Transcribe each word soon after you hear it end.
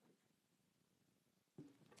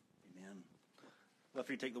love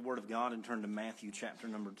for you to take the Word of God and turn to Matthew chapter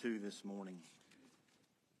number 2 this morning.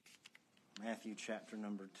 Matthew chapter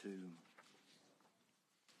number 2.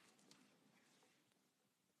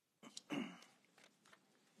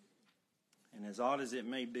 And as odd as it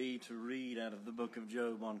may be to read out of the book of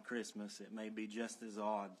Job on Christmas, it may be just as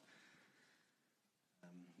odd,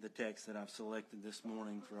 the text that I've selected this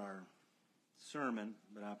morning for our sermon,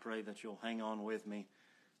 but I pray that you'll hang on with me,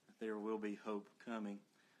 that there will be hope coming.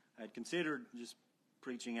 I had considered just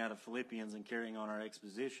preaching out of Philippians and carrying on our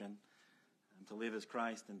exposition, to live as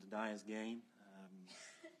Christ and to die as gain.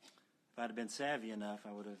 If I'd have been savvy enough,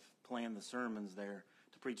 I would have planned the sermons there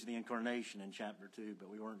to preach the incarnation in chapter 2, but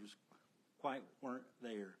we weren't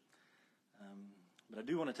there. But I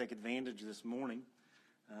do want to take advantage this morning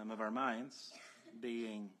of our minds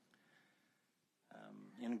being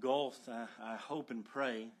engulfed, I hope and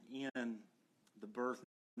pray, in the birth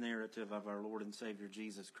narrative of our Lord and Savior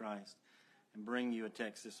Jesus Christ, and bring you a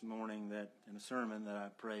text this morning that, in a sermon that I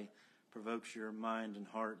pray provokes your mind and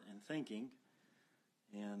heart and thinking,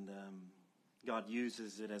 and God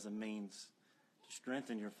uses it as a means to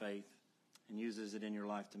strengthen your faith and uses it in your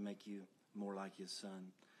life to make you more like His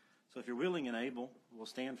Son. So if you're willing and able, we'll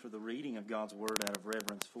stand for the reading of God's Word out of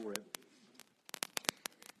reverence for it.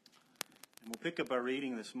 And we'll pick up our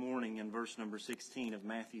reading this morning in verse number 16 of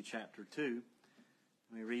Matthew chapter 2.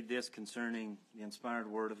 We read this concerning the inspired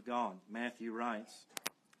Word of God. Matthew writes,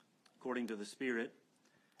 according to the Spirit,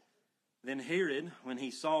 "Then Herod, when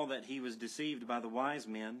he saw that he was deceived by the wise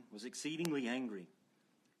men, was exceedingly angry.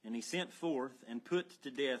 And he sent forth and put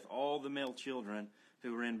to death all the male children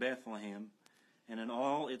who were in Bethlehem and in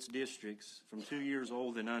all its districts from 2 years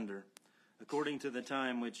old and under, according to the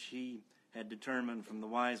time which he had determined from the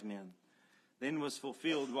wise men. Then was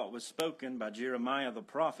fulfilled what was spoken by Jeremiah the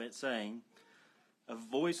prophet, saying, A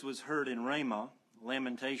voice was heard in Ramah,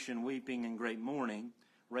 lamentation, weeping, and great mourning,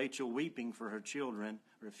 Rachel weeping for her children,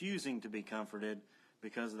 refusing to be comforted,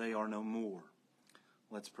 because they are no more."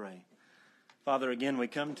 Let's pray. Father, again, we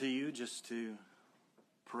come to you just to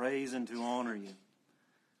praise and to honor you.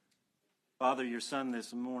 Father, your Son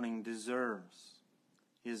this morning deserves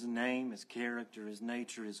His name, His character, His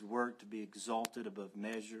nature, His work to be exalted above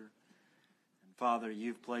measure. And Father,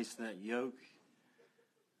 you've placed that yoke.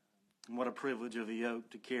 And what a privilege of a yoke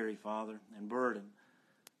to carry, Father, and burden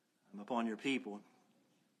upon your people,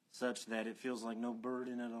 such that it feels like no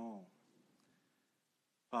burden at all.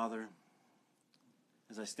 Father,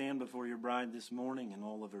 as I stand before your bride this morning in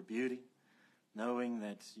all of her beauty, knowing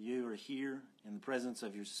that you are here in the presence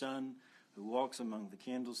of your Son who walks among the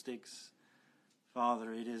candlesticks,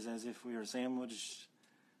 Father, it is as if we are sandwiched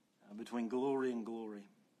between glory and glory.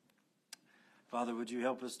 Father, would you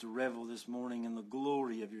help us to revel this morning in the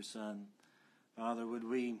glory of your Son? Father, would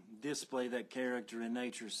we display that character and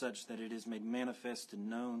nature such that it is made manifest and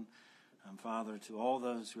known, Father, to all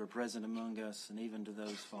those who are present among us, and even to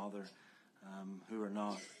those, Father, who are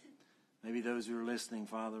not. Maybe those who are listening,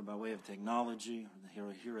 Father, by way of technology,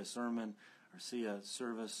 or hear a sermon, or see a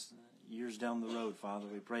service years down the road, Father,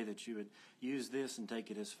 we pray that you would use this and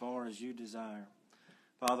take it as far as you desire.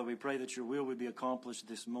 Father, we pray that your will would be accomplished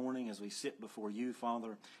this morning as we sit before you,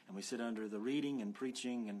 Father, and we sit under the reading and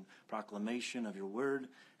preaching and proclamation of your word.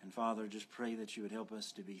 And Father, just pray that you would help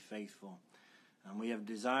us to be faithful. We have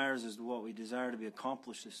desires as to what we desire to be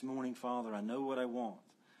accomplished this morning, Father. I know what I want.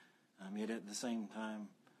 Yet at the same time,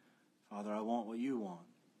 Father, I want what you want.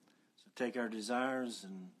 So take our desires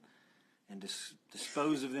and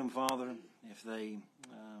dispose of them, Father, if they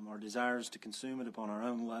are desires to consume it upon our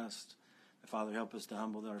own lust. Father, help us to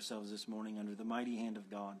humble ourselves this morning under the mighty hand of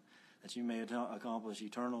God, that you may accomplish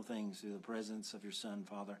eternal things through the presence of your Son,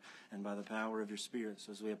 Father, and by the power of your Spirit.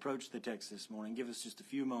 So as we approach the text this morning, give us just a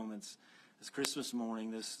few moments this Christmas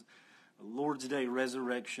morning, this Lord's Day,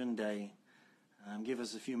 Resurrection Day. Give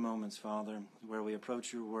us a few moments, Father, where we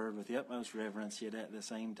approach your word with the utmost reverence, yet at the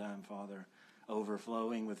same time, Father,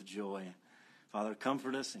 overflowing with joy. Father,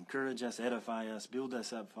 comfort us, encourage us, edify us, build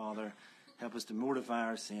us up, Father. Help us to mortify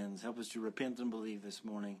our sins. Help us to repent and believe this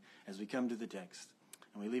morning as we come to the text.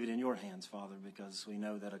 And we leave it in your hands, Father, because we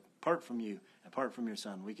know that apart from you, apart from your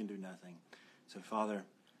Son, we can do nothing. So, Father,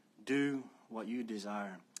 do what you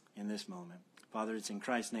desire in this moment. Father, it's in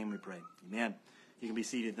Christ's name we pray. Amen. You can be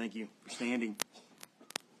seated. Thank you for standing.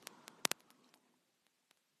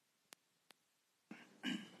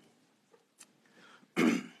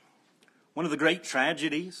 One of the great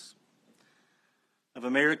tragedies of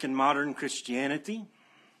American modern Christianity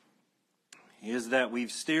is that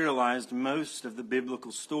we've sterilized most of the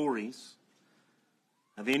biblical stories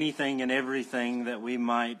of anything and everything that we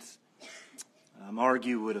might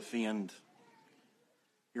argue would offend.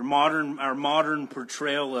 Our modern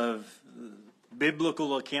portrayal of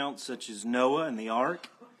biblical accounts such as Noah and the ark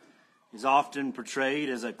is often portrayed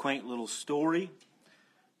as a quaint little story,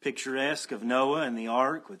 picturesque, of Noah and the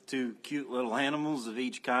ark with two cute little animals of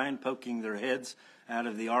each kind poking their heads out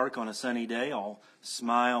of the ark on a sunny day, all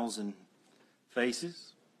smiles and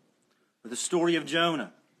faces. Or the story of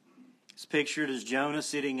Jonah. It's pictured as Jonah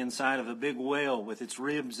sitting inside of a big whale with its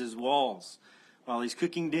ribs as walls while he's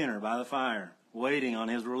cooking dinner by the fire, waiting on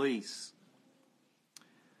his release.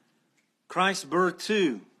 Christ's birth,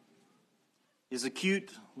 too, is a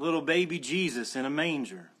cute little baby Jesus in a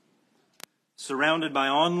manger, surrounded by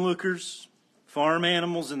onlookers, farm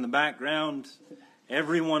animals in the background,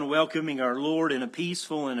 everyone welcoming our Lord in a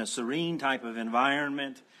peaceful and a serene type of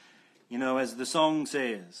environment. You know, as the song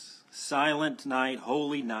says, silent night,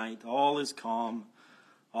 holy night, all is calm,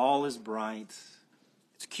 all is bright.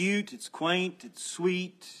 It's cute, it's quaint, it's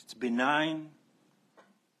sweet, it's benign.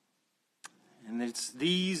 And it's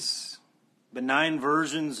these benign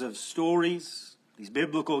versions of stories, these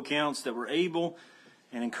biblical accounts that we're able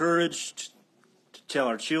and encouraged to tell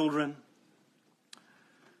our children.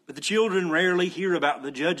 But the children rarely hear about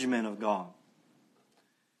the judgment of God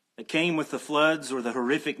that came with the floods or the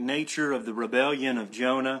horrific nature of the rebellion of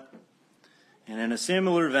Jonah. And in a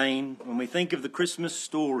similar vein, when we think of the Christmas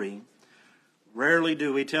story, rarely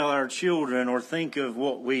do we tell our children or think of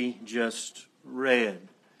what we just read.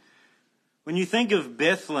 When you think of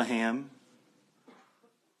Bethlehem,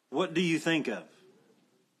 what do you think of?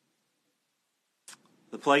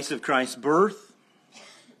 The place of Christ's birth,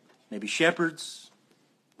 maybe shepherds,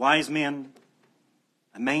 wise men,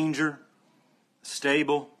 a manger, a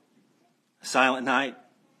stable, a silent night.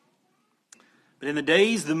 But in the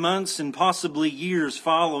days, the months, and possibly years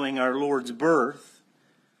following our Lord's birth,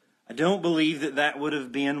 I don't believe that would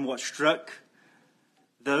have been what struck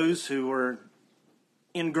those who were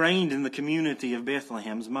ingrained in the community of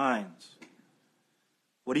Bethlehem's minds.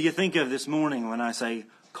 What do you think of this morning when I say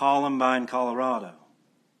Columbine, Colorado,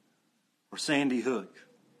 or Sandy Hook?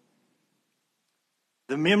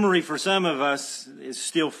 The memory for some of us is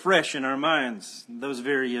still fresh in our minds, those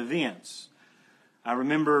very events. I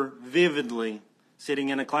remember vividly sitting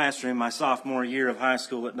in a classroom my sophomore year of high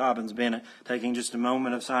school at Dobbins-Bennett, taking just a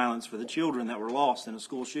moment of silence for the children that were lost in a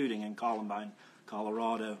school shooting in Columbine,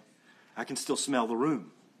 Colorado. I can still smell the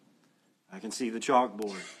room. I can see the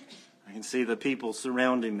chalkboard. I can see the people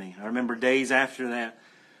surrounding me. I remember days after that,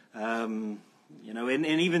 and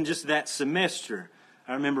even just that semester,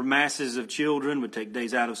 I remember masses of children would take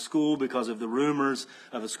days out of school because of the rumors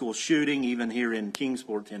of a school shooting, even here in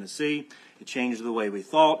Kingsport, Tennessee. It changed the way we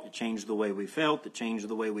thought. It changed the way we felt. It changed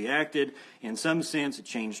the way we acted. In some sense, it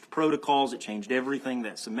changed protocols. It changed everything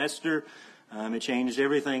that semester. It changed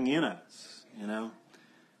everything in us,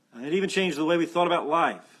 It even changed the way we thought about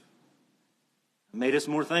life. It made us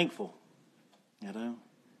more thankful,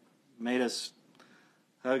 Made us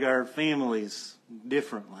hug our families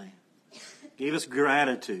differently. Gave us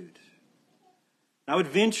gratitude. I would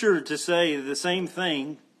venture to say the same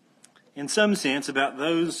thing, in some sense, about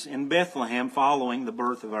those in Bethlehem following the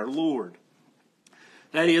birth of our Lord.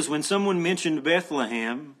 That is, when someone mentioned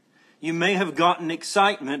Bethlehem, you may have gotten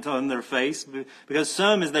excitement on their face, because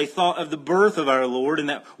some, as they thought of the birth of our Lord and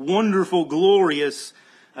that wonderful, glorious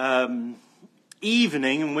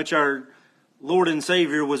evening in which our Lord and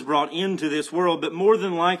Savior was brought into this world, but more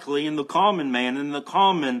than likely in the common man and the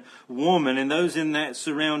common woman and those in that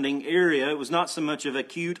surrounding area, it was not so much of a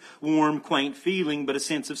cute, warm, quaint feeling, but a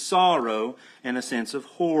sense of sorrow and a sense of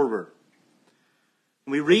horror.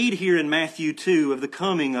 We read here in Matthew 2 of the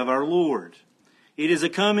coming of our Lord. It is a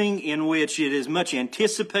coming in which it is much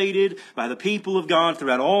anticipated by the people of God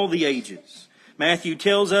throughout all the ages. Matthew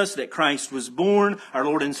tells us that Christ was born, our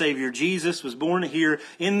Lord and Savior Jesus was born here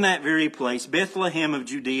in that very place, Bethlehem of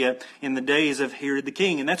Judea, in the days of Herod the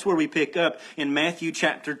king. And that's where we pick up in Matthew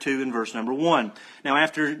chapter 2 and verse number 1. Now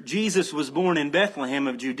after Jesus was born in Bethlehem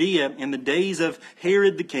of Judea in the days of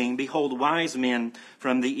Herod the king, behold, wise men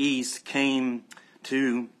from the east came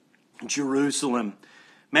to Jerusalem.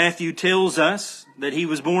 Matthew tells us that he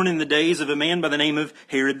was born in the days of a man by the name of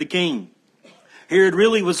Herod the king. Herod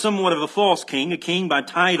really was somewhat of a false king, a king by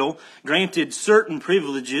title, granted certain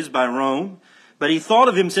privileges by Rome, but he thought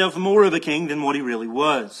of himself more of a king than what he really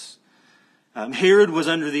was. Herod was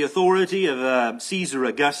under the authority of Caesar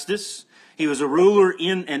Augustus. He was a ruler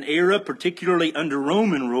in an era, particularly under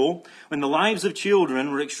Roman rule, when the lives of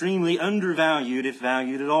children were extremely undervalued, if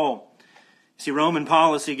valued at all. See, Roman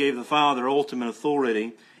policy gave the father ultimate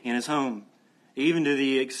authority in his home, even to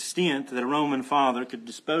the extent that a Roman father could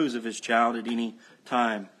dispose of his child at any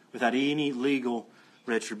time without any legal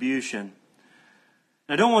retribution.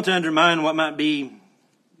 I don't want to undermine what might be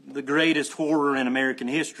the greatest horror in American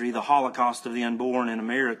history, the Holocaust of the unborn in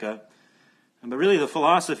America. But really the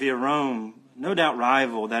philosophy of Rome no doubt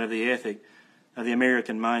rivaled that of the ethic of the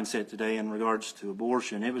American mindset today in regards to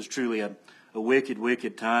abortion. It was truly a wicked,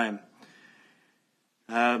 wicked time.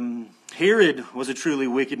 Herod was a truly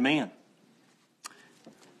wicked man.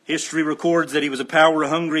 History records that he was a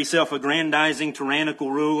power-hungry, self-aggrandizing,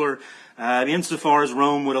 tyrannical ruler insofar as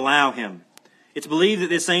Rome would allow him. It's believed that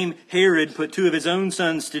this same Herod put 2 of his own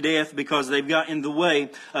sons to death because they've got in the way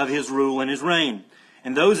of his rule and his reign.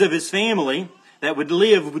 And those of his family that would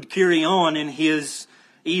live would carry on in his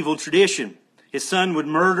evil tradition. His son would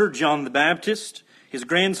murder John the Baptist. His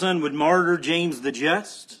grandson would martyr James the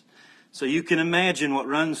Just. So you can imagine what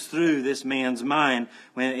runs through this man's mind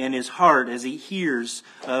and his heart as he hears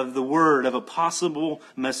of the word of a possible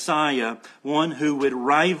Messiah, one who would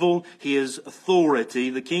rival his authority,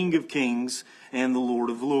 the King of Kings and the Lord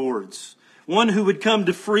of Lords. One who would come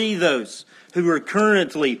to free those who are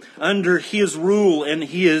currently under his rule and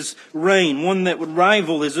his reign. One that would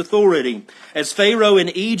rival his authority. As Pharaoh in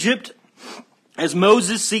Egypt, as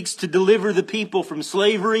Moses seeks to deliver the people from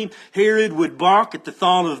slavery, Herod would balk at the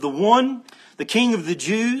thought of the one, the King of the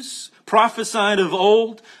Jews, prophesied of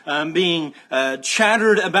old, being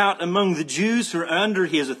chattered about among the Jews who are under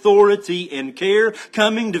his authority and care,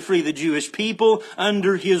 coming to free the Jewish people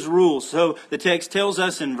under his rule. So the text tells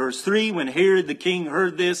us in verse 3, when Herod the king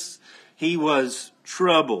heard this, he was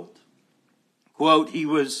troubled. Quote, he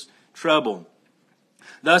was troubled.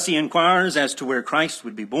 Thus he inquires as to where Christ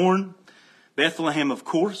would be born. Bethlehem, of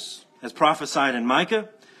course, as prophesied in Micah.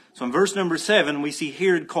 So in verse number 7, we see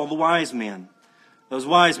Herod call the wise men. Those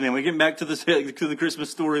wise men, we're getting back to the Christmas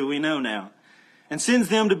story we know now. And sends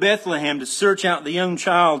them to Bethlehem to search out the young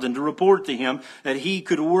child and to report to him that he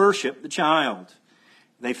could worship the child.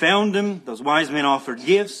 They found him, those wise men offered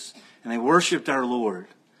gifts, and they worshiped our Lord.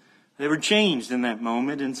 They were changed in that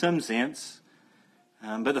moment in some sense.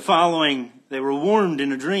 But the following, they were warned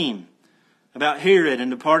in a dream about Herod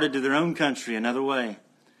and departed to their own country another way.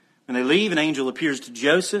 When they leave, an angel appears to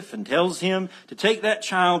Joseph and tells him to take that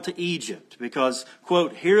child to Egypt because,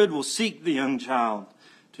 quote, Herod will seek the young child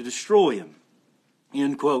to destroy him.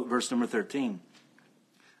 End quote, verse number 13.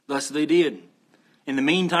 Thus they did. In the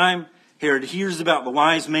meantime, Herod hears about the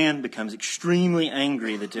wise man, becomes extremely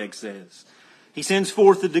angry, the text says. He sends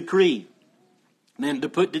forth a decree, then to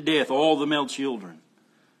put to death all the male children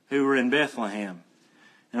who were in Bethlehem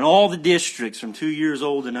and all the districts from 2 years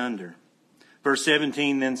old and under. Verse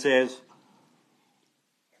 17 then says,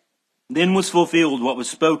 Then was fulfilled what was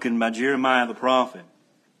spoken by Jeremiah the prophet,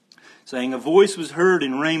 saying, A voice was heard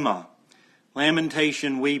in Ramah,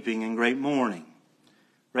 lamentation, weeping, and great mourning.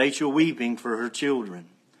 Rachel weeping for her children,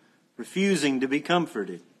 refusing to be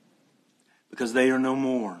comforted, because they are no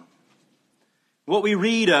more. What we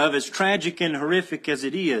read of, as tragic and horrific as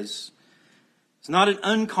it is, it's not an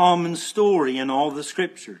uncommon story in all the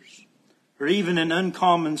Scriptures, or even an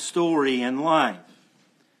uncommon story in life.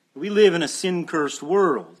 We live in a sin-cursed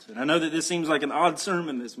world. And I know that this seems like an odd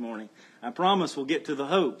sermon this morning. I promise we'll get to the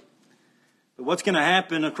hope. But what's going to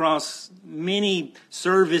happen across many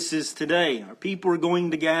services today? Our people are going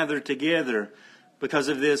to gather together because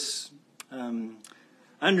of this,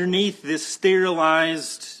 underneath this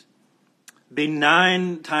sterilized,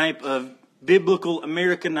 benign type of biblical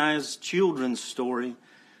Americanized children's story.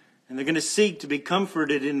 And they're going to seek to be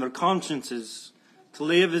comforted in their consciences, to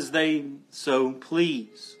live as they so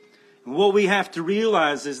please. And what we have to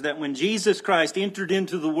realize is that when Jesus Christ entered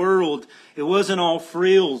into the world, it wasn't all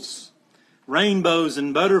frills, rainbows,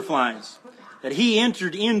 and butterflies. That he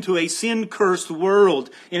entered into a sin-cursed world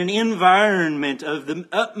in an environment of the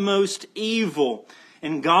utmost evil.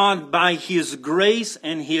 And God, by His grace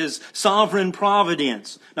and His sovereign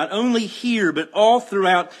providence, not only here, but all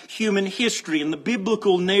throughout human history and the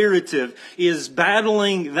biblical narrative, is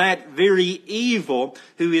battling that very evil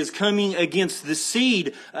who is coming against the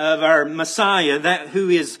seed of our Messiah, that who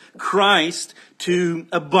is Christ, to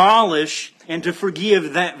abolish and to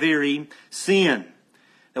forgive that very sin.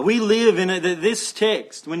 Now we live in this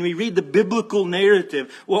text, when we read the biblical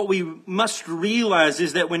narrative, what we must realize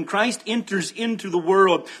is that when Christ enters into the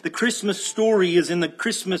world, the Christmas story is in the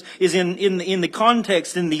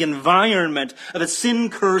context, in the environment of a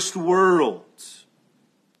sin-cursed world.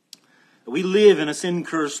 We live in a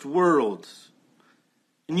sin-cursed world.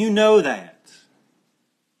 And you know that.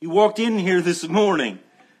 You walked in here this morning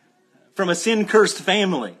from a sin-cursed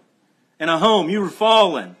family and a home. You were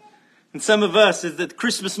fallen. And some of us, as the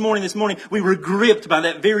Christmas morning this morning, we were gripped by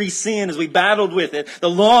that very sin as we battled with it. The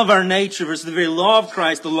law of our nature versus the very law of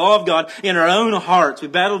Christ, the law of God in our own hearts. We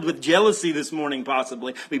battled with jealousy this morning,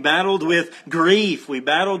 possibly. We battled with grief. We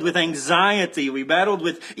battled with anxiety. We battled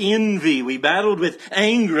with envy. We battled with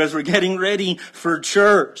anger as we're getting ready for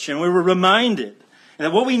church. And we were reminded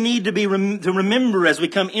that what we need to remember as we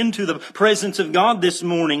come into the presence of God this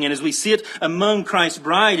morning and as we sit among Christ's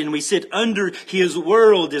bride and we sit under His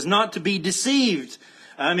world is not to be deceived.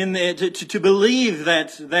 To believe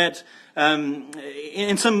that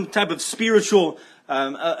in some type of spiritual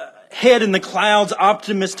head in the clouds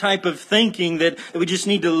optimist type of thinking that we just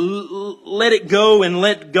need to let it go and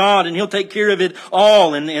let God and He'll take care of it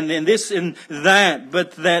all and this and that.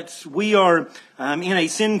 But that we are in a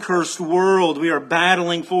sin-cursed world. We are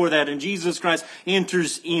battling for that. And Jesus Christ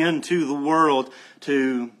enters into the world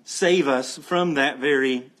to save us from that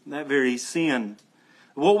very sin.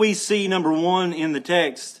 What we see, number one, in the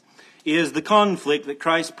text is the conflict that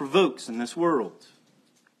Christ provokes in this world.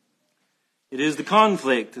 It is the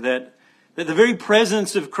conflict that the very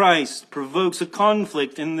presence of Christ provokes a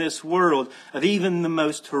conflict in this world of even the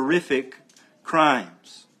most horrific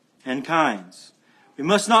crimes and kinds. We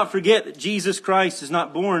must not forget that Jesus Christ is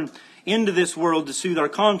not born into this world to soothe our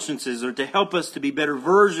consciences or to help us to be better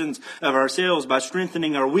versions of ourselves by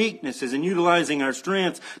strengthening our weaknesses and utilizing our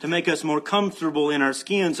strengths to make us more comfortable in our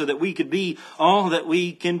skin so that we could be all that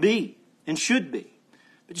we can be and should be.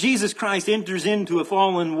 But Jesus Christ enters into a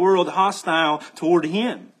fallen world hostile toward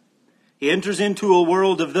Him. He enters into a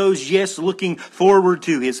world of those, yes, looking forward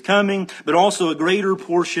to His coming, but also a greater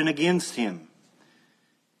portion against Him.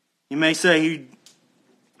 You may say,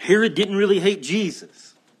 Herod didn't really hate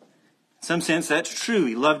Jesus. In some sense, that's true.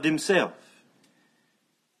 He loved himself.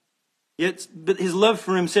 But his love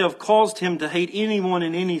for himself caused him to hate anyone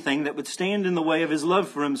and anything that would stand in the way of his love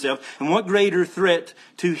for himself. And what greater threat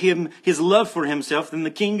to him, his love for himself, than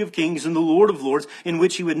the King of Kings and the Lord of Lords, in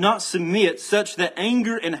which he would not submit, such that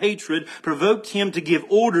anger and hatred provoked him to give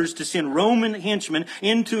orders to send Roman henchmen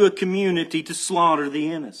into a community to slaughter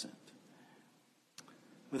the innocent.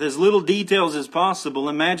 With as little details as possible,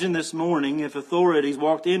 imagine this morning if authorities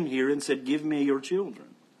walked in here and said, "Give me your children,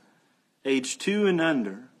 age 2 and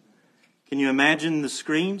under." Can you imagine the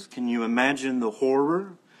screams? Can you imagine the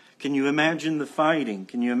horror? Can you imagine the fighting?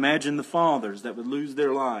 Can you imagine the fathers that would lose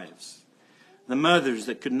their lives? The mothers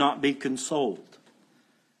that could not be consoled?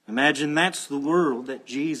 Imagine that's the world that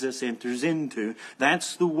Jesus enters into.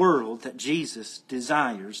 That's the world that Jesus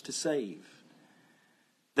desires to save.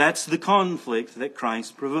 That's the conflict that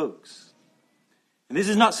Christ provokes. And this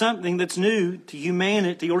is not something that's new to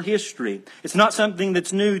humanity or history. It's not something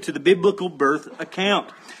that's new to the biblical birth account.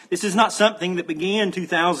 This is not something that began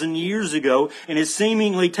 2,000 years ago and is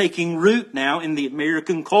seemingly taking root now in the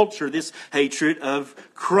American culture, this hatred of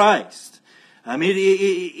Christ.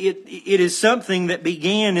 It is something that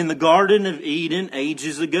began in the Garden of Eden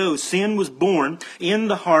ages ago. Sin was born in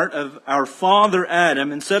the heart of our father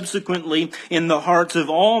Adam and subsequently in the hearts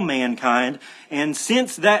of all mankind. And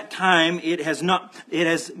since that time, it has not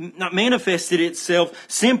manifested itself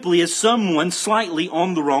simply as someone slightly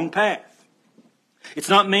on the wrong path. It's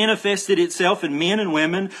not manifested itself in men and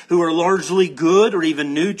women who are largely good or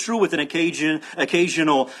even neutral with an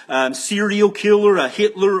occasional serial killer, a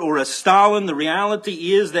Hitler or a Stalin. The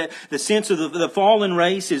reality is that the sense of the fallen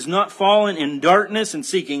race is not fallen in darkness and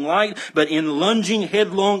seeking light, but in lunging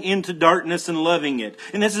headlong into darkness and loving it.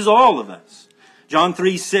 And this is all of us. John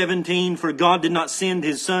 3:17, "For God did not send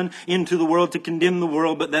His Son into the world to condemn the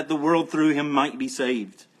world, but that the world through Him might be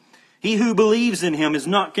saved. He who believes in Him is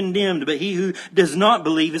not condemned, but he who does not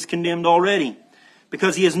believe is condemned already,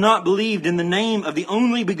 because he has not believed in the name of the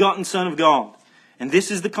only begotten Son of God. And this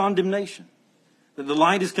is the condemnation, that the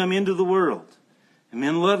light has come into the world, and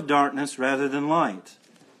men love darkness rather than light,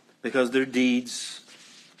 because their deeds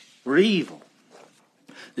were evil."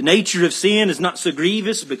 The nature of sin is not so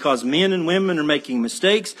grievous because men and women are making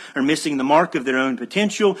mistakes, are missing the mark of their own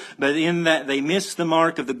potential, but in that they miss the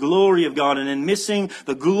mark of the glory of God. And in missing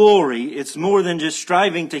the glory, it's more than just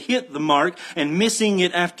striving to hit the mark and missing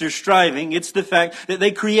it after striving. It's the fact that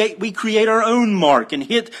we create our own mark, and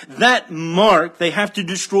hit that mark, they have to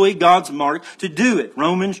destroy God's mark to do it.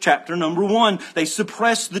 Romans chapter number 1, they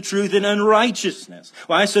suppress the truth in unrighteousness.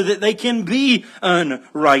 Why? So that they can be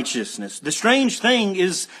unrighteousness. The strange thing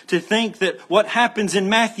is to think that what happens in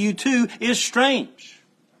Matthew 2 is strange.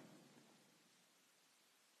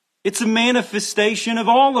 It's a manifestation of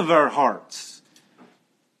all of our hearts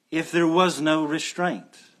if there was no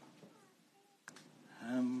restraint.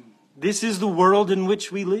 This is the world in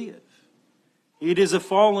which we live. It is a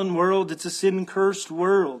fallen world. It's a sin-cursed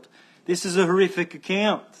world. This is a horrific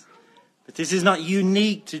account. But this is not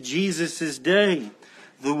unique to Jesus' day.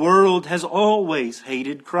 The world has always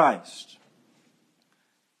hated Christ.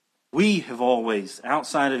 We have always,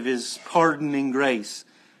 outside of His pardoning grace,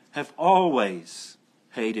 have always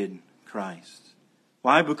hated Christ.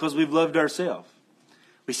 Why? Because we've loved ourselves.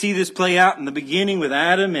 We see this play out in the beginning with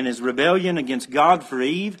Adam and his rebellion against God for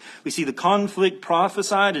Eve. We see the conflict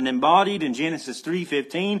prophesied and embodied in Genesis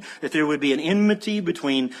 3:15, that there would be an enmity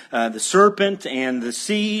between the serpent and the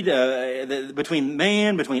seed, between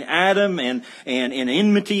man, between Adam, and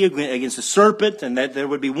enmity against the serpent, and that there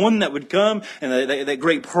would be one that would come, and that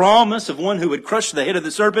great promise of one who would crush the head of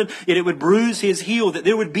the serpent, yet it would bruise his heel, that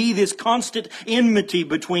there would be this constant enmity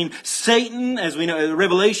between Satan, as we know,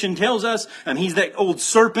 Revelation tells us, he's that old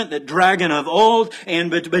serpent, that dragon of old,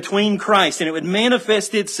 and between Christ. And it would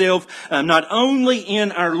manifest itself not only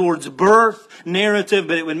in our Lord's birth narrative,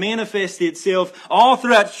 but it would manifest itself all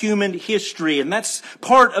throughout human history. And that's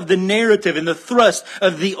part of the narrative and the thrust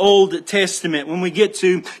of the Old Testament. When we get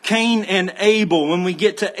to Cain and Abel, when we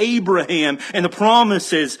get to Abraham and the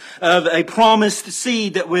promises of a promised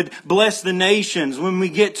seed that would bless the nations, when we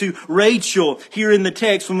get to Rachel here in the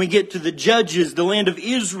text, when we get to the judges, the land of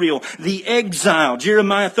Israel, the exile,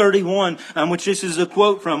 Jeremiah 31, which this is a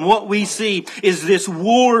quote from, what we see is this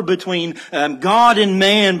war between God and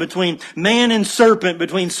man, between man and serpent,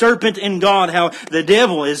 between serpent and God, how the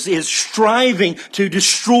devil is striving to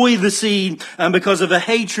destroy the seed because of a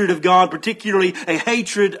hatred of God, particularly a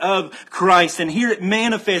hatred of Christ. And here it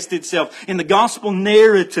manifests itself in the gospel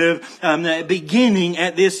narrative, beginning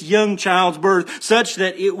at this young child's birth, such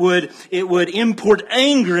that it would import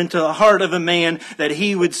anger into the heart of a man, that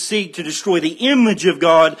he would seek to destroy the image of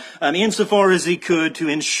God insofar as he could, to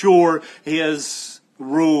ensure his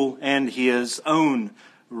rule and his own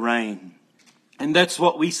reign. And that's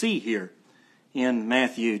what we see here in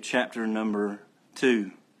Matthew chapter number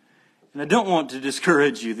 2. And I don't want to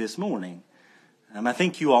discourage you this morning. I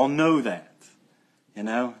think you all know that. You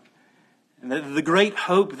know, and the great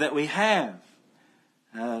hope that we have,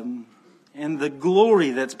 and the glory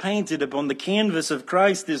that's painted upon the canvas of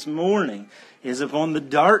Christ this morning, is upon the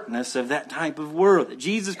darkness of that type of world. That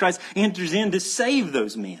Jesus Christ enters in to save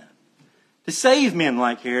those men. To save men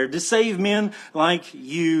like Herod. To save men like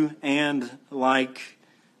you and like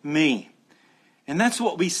me. And that's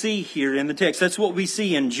what we see here in the text. That's what we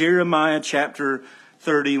see in Jeremiah chapter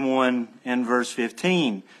 31 and verse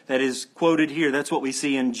 15. That is quoted here. That's what we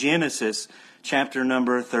see in Genesis chapter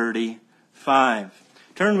number 35.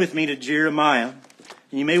 Turn with me to Jeremiah.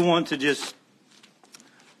 And you may want to just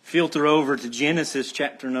filter over to Genesis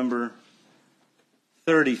chapter number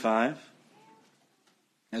 35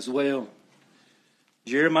 as well.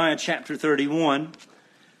 Jeremiah chapter 31.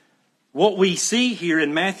 What we see here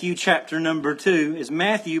in Matthew chapter number 2 is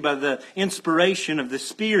Matthew, by the inspiration of the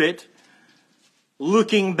Spirit,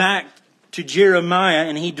 looking back to Jeremiah,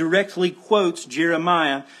 and he directly quotes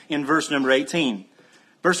Jeremiah in verse number 18.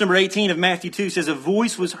 Verse number 18 of Matthew 2 says, "A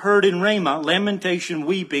voice was heard in Ramah, lamentation,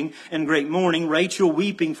 weeping, and great mourning, Rachel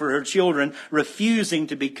weeping for her children, refusing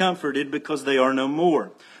to be comforted because they are no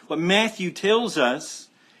more." What Matthew tells us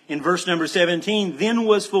in verse number 17, then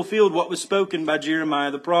was fulfilled what was spoken by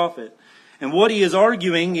Jeremiah the prophet. And what he is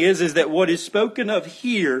arguing is that what is spoken of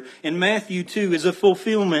here in Matthew 2 is a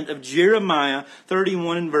fulfillment of Jeremiah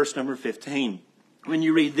 31 and verse number 15. When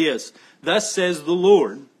you read this, "Thus says the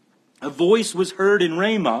Lord, a voice was heard in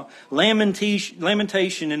Ramah,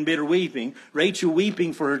 lamentation and bitter weeping, Rachel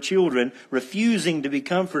weeping for her children, refusing to be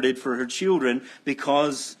comforted for her children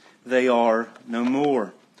because they are no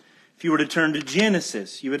more." If you were to turn to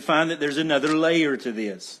Genesis, you would find that there's another layer to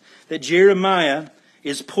this. That Jeremiah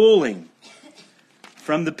is pulling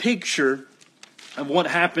from the picture of what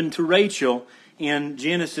happened to Rachel in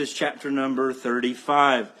Genesis chapter number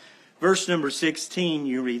 35. Verse number 16,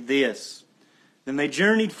 you read this. "Then they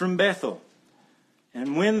journeyed from Bethel,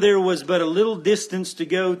 and when there was but a little distance to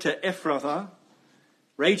go to Ephrathah,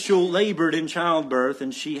 Rachel labored in childbirth,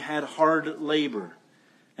 and she had hard labor.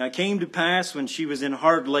 Now it came to pass, when she was in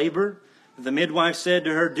hard labor, the midwife said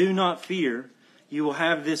to her, 'Do not fear, you will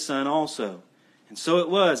have this son also.' And so it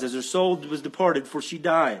was, as her soul was departed, for she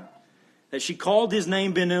died, that she called his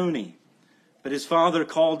name Benoni, but his father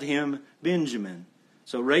called him Benjamin.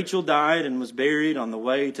 So Rachel died and was buried on the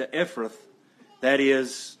way to Ephrath, that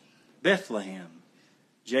is, Bethlehem.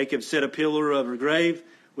 Jacob set a pillar of her grave,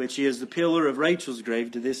 which is the pillar of Rachel's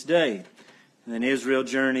grave to this day. And then Israel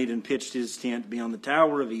journeyed and pitched his tent beyond the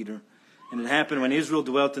tower of Eder. And it happened when Israel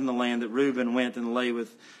dwelt in the land that Reuben went and lay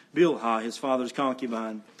with Bilhah, his father's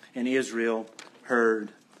concubine, and Israel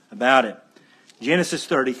heard about it." Genesis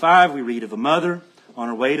 35, we read of a mother on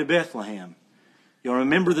her way to Bethlehem. You'll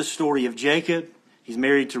remember the story of Jacob. He's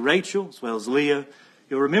married to Rachel as well as Leah.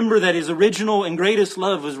 You'll remember that his original and greatest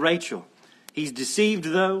love was Rachel. He's deceived,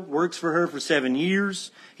 though, works for her for 7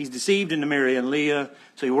 years. He's deceived into marrying Leah,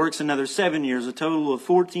 so he works another 7 years, a total of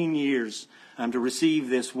 14 years to receive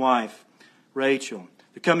this wife, Rachel.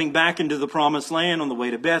 They're coming back into the promised land on the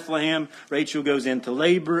way to Bethlehem. Rachel goes into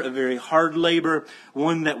labor, a very hard labor,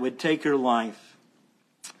 one that would take her life.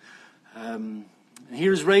 And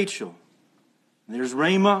here's Rachel. There's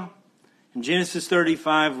Ramah. In Genesis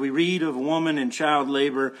 35, we read of a woman in child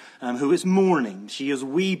labor who is mourning. She is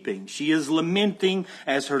weeping. She is lamenting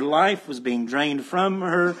as her life was being drained from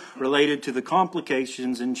her related to the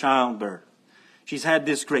complications in childbirth. She's had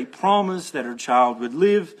this great promise that her child would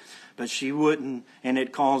live, but she wouldn't, and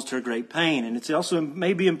it caused her great pain. And it's also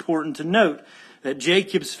maybe important to note that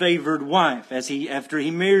Jacob's favored wife, after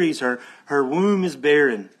he marries her, her womb is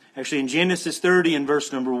barren. Actually, in Genesis 30 and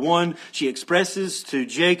verse number 1, she expresses to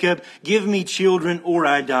Jacob, "Give me children or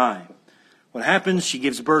I die." What happens? She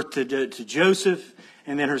gives birth to Joseph,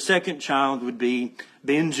 and then her second child would be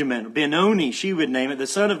Benjamin. Benoni, she would name it, the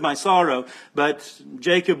son of my sorrow. But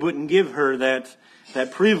Jacob wouldn't give her that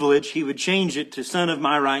privilege. He would change it to son of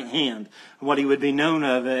my right hand, what he would be known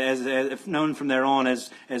known from there on as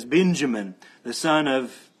Benjamin, the son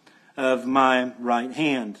of my right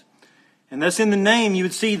hand. And thus in the name you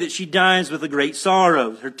would see that she dies with a great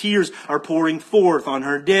sorrow. Her tears are pouring forth on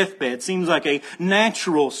her deathbed. Seems like a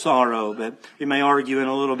natural sorrow, but we may argue in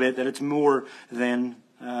a little bit that it's more than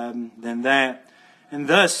that. And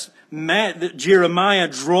thus Jeremiah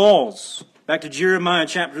draws, back to Jeremiah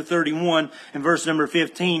chapter 31 and verse number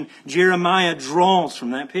 15, Jeremiah draws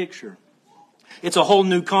from that picture. It's a whole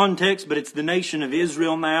new context, but it's the nation of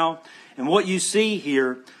Israel now. And what you see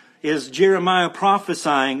here is Jeremiah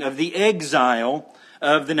prophesying of the exile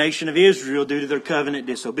of the nation of Israel due to their covenant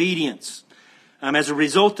disobedience. As a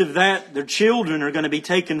result of that, their children are going to be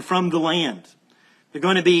taken from the land. They're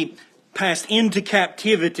going to be passed into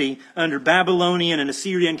captivity under Babylonian and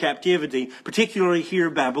Assyrian captivity, particularly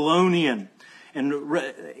here Babylonian. And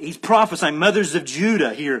he's prophesying, mothers of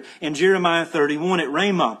Judah here in Jeremiah 31 at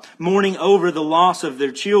Ramah, mourning over the loss of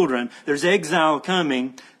their children. There's exile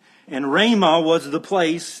coming. And Ramah was the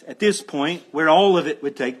place at this point where all of it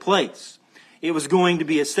would take place. It was going to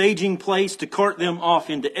be a staging place to cart them off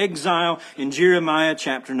into exile in Jeremiah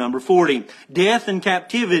chapter number 40. Death and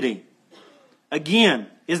captivity, again,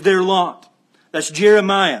 is their lot. That's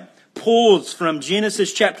Jeremiah. Pulls from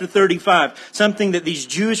Genesis chapter 35, something that these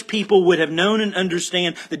Jewish people would have known and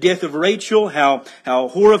understand. The death of Rachel, how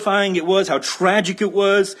horrifying it was, how tragic it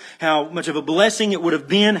was, how much of a blessing it would have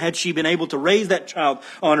been had she been able to raise that child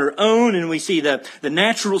on her own. And we see the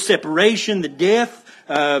natural separation, the death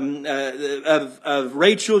of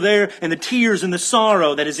Rachel there, and the tears and the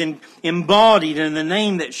sorrow that is embodied in the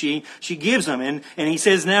name that she gives them. And he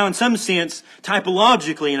says now, in some sense,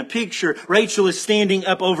 typologically, in a picture, Rachel is standing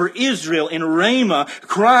up over Israel in Ramah,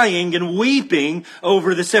 crying and weeping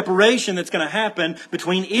over the separation that's going to happen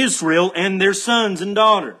between Israel and their sons and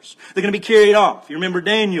daughters. They're going to be carried off. You remember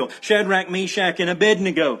Daniel, Shadrach, Meshach, and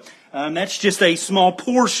Abednego. That's just a small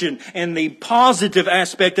portion and the positive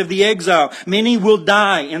aspect of the exile. Many will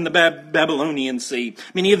die in the Babylonian Sea.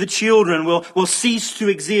 Many of the children will cease to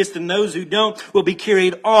exist, and those who don't will be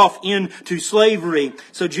carried off into slavery.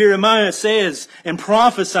 So Jeremiah says and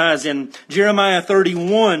prophesies in Jeremiah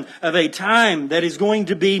 31 of a time that is going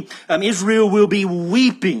to be, Israel will be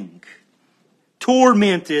weeping,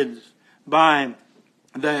 tormented by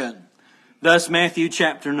that. Thus Matthew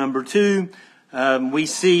chapter number 2, we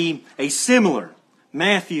see a similar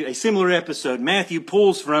episode. Matthew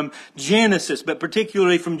pulls from Genesis, but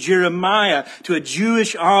particularly from Jeremiah, to a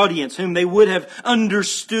Jewish audience whom they would have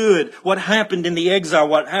understood what happened in the exile,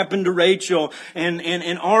 what happened to Rachel,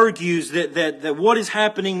 and argues that what is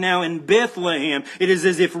happening now in Bethlehem, it is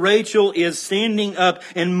as if Rachel is standing up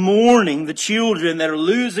and mourning the children that are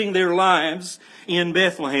losing their lives in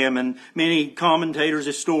Bethlehem. And many commentators,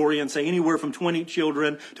 historians say anywhere from 20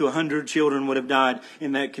 children to 100 children would have died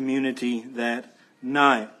in that community that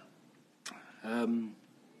night.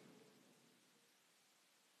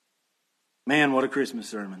 Man, what a Christmas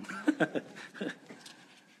sermon.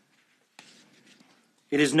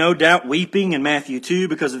 It is no doubt weeping in Matthew 2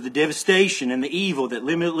 because of the devastation and the evil that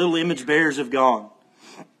little image bearers have gone.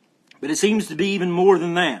 But it seems to be even more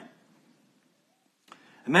than that.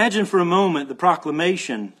 Imagine for a moment the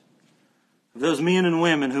proclamation of those men and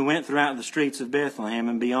women who went throughout the streets of Bethlehem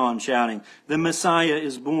and beyond shouting, "The Messiah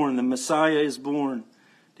is born, the Messiah is born.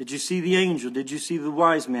 Did you see the angel? Did you see the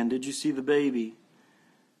wise men? Did you see the baby?"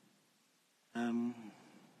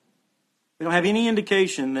 We don't have any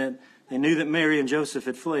indication that they knew that Mary and Joseph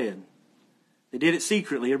had fled. They did it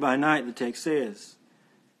secretly or by night, the text says.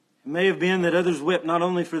 It may have been that others wept not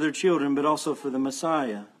only for their children, but also for the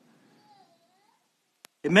Messiah.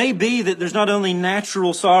 It may be that there's not only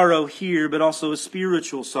natural sorrow here, but also a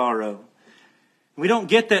spiritual sorrow. We don't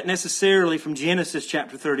get that necessarily from Genesis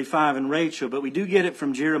chapter 35 and Rachel, but we do get it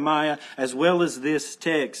from Jeremiah as well as this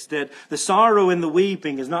text, that the sorrow and the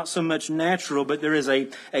weeping is not so much natural, but there is a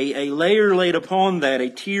layer laid upon that, a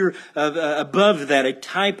tier above that, a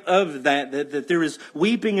type of that there is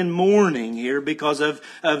weeping and mourning here because of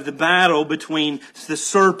the battle between the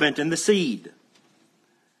serpent and the seed.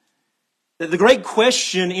 The great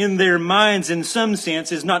question in their minds, in some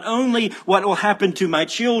sense, is not only what will happen to my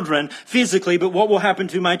children physically, but what will happen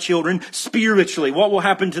to my children spiritually. What will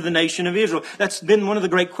happen to the nation of Israel? That's been one of the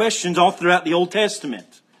great questions all throughout the Old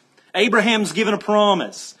Testament. Abraham's given a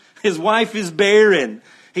promise. His wife is barren.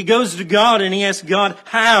 He goes to God and he asks God,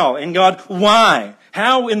 how? And God, why?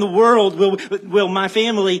 How in the world will my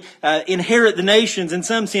family inherit the nations, in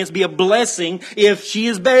some sense, be a blessing if she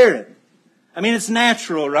is barren? I mean, it's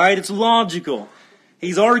natural, right? It's logical.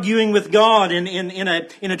 He's arguing with God in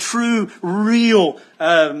a true, real,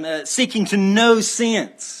 seeking to know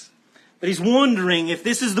sense. But he's wondering, if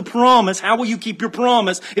this is the promise, how will you keep your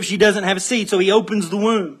promise if she doesn't have a seed? So he opens the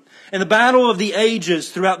womb. And the battle of the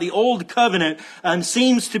ages throughout the Old Covenant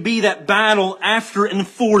seems to be that battle after and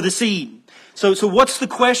for the seed. So what's the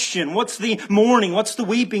question? What's the mourning? What's the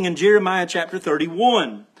weeping in Jeremiah chapter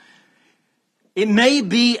 31? It may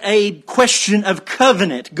be a question of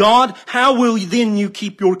covenant. God, how will then you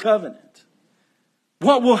keep your covenant?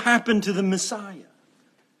 What will happen to the Messiah?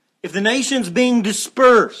 If the nation's being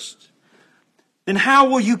dispersed, then how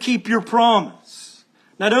will you keep your promise?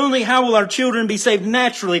 Not only how will our children be saved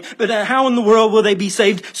naturally, but how in the world will they be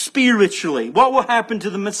saved spiritually? What will happen to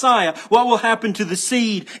the Messiah? What will happen to the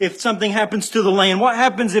seed if something happens to the land? What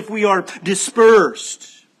happens if we are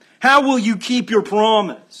dispersed? How will you keep your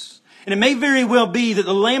promise? And it may very well be that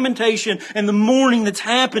the lamentation and the mourning that's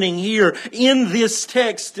happening here in this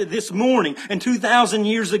text this morning and 2,000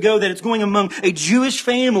 years ago, that it's going among a Jewish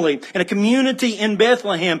family and a community in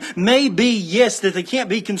Bethlehem, may be, yes, that they can't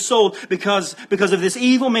be consoled because of this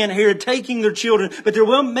evil man Herod taking their children. But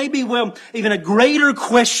there may be even a greater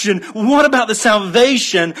question. What about the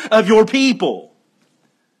salvation of your people?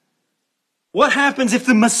 What happens if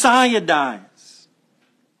the Messiah dies?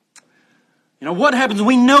 You know, what happens?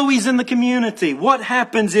 We know he's in the community. What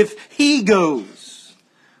happens if he goes?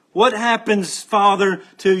 What happens, Father,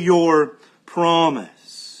 to your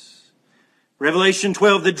promise? Revelation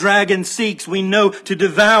 12, the dragon seeks, we know, to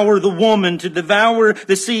devour the woman, to devour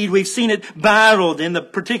the seed. We've seen it battled in the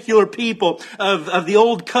particular people of the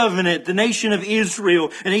Old Covenant, the nation of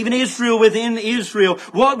Israel, and even Israel within Israel.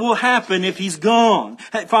 What will happen if he's gone?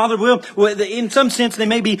 Father, in some sense, they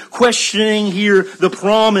may be questioning here the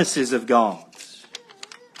promises of God.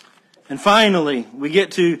 And finally, we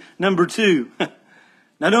get to number 2.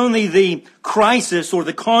 Not only the crisis or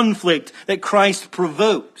the conflict that Christ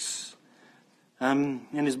provokes, and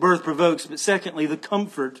his birth provokes, but secondly, the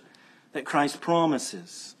comfort that Christ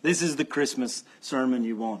promises. This is the Christmas sermon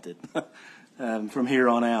you wanted from here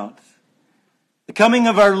on out. The coming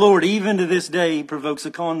of our Lord, even to this day, provokes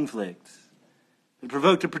a conflict. It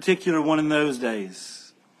provoked a particular one in those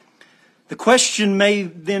days. The question may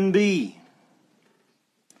then be,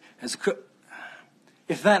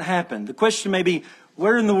 if that happened, the question may be,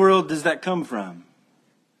 where in the world does that come from?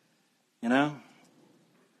 You know?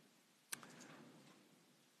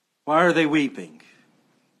 Why are they weeping?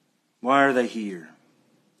 Why are they here?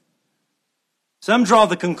 Some draw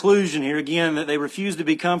the conclusion here, again, that they refuse to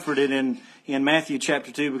be comforted in Matthew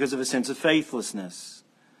chapter 2 because of a sense of faithlessness.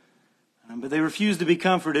 But they refused to be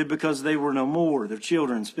comforted because they were no more, their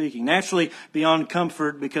children speaking. Naturally, beyond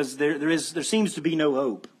comfort, because there seems to be no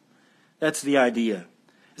hope. That's the idea.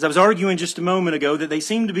 As I was arguing just a moment ago, that they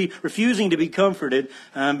seem to be refusing to be comforted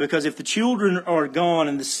because if the children are gone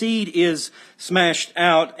and the seed is smashed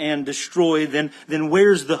out and destroyed, then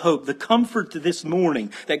where's the hope? The comfort this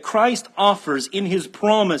morning that Christ offers in his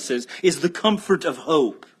promises is the comfort of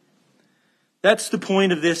hope. That's the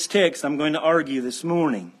point of this text I'm going to argue this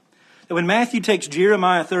morning. That when Matthew takes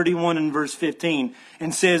Jeremiah 31 and verse 15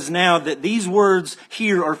 and says now that these words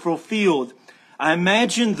here are fulfilled, I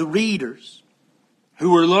imagine the readers,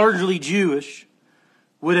 who were largely Jewish,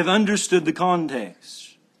 would have understood the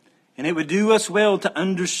context. And it would do us well to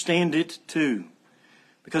understand it too.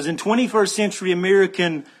 Because in 21st century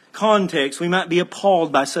American context, we might be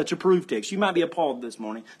appalled by such a proof text. You might be appalled this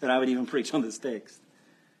morning that I would even preach on this text.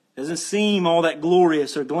 It doesn't seem all that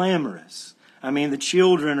glorious or glamorous. I mean, the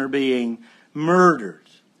children are being murdered.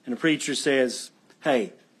 And a preacher says,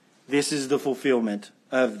 hey, this is the fulfillment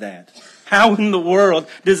of that. How in the world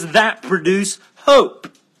does that produce hope?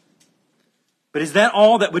 But is that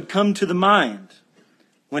all that would come to the mind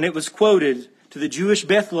when it was quoted to the Jewish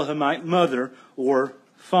Bethlehemite mother or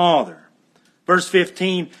father? Verse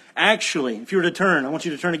 15, actually, if you were to turn, I want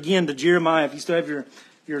you to turn again to Jeremiah, if you still have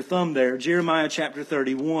your thumb there, Jeremiah chapter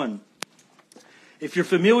 31. If you're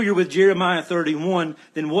familiar with Jeremiah 31,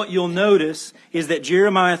 then what you'll notice is that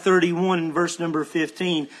Jeremiah 31 in verse number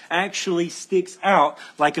 15 actually sticks out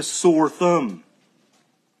like a sore thumb.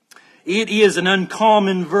 It is an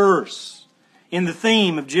uncommon verse in the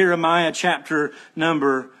theme of Jeremiah chapter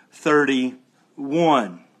number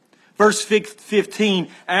 31. Verse 15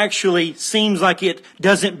 actually seems like it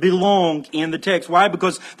doesn't belong in the text. Why?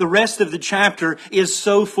 Because the rest of the chapter is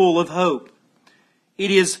so full of hope. It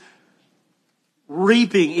is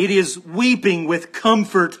weeping with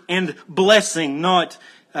comfort and blessing, not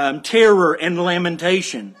terror and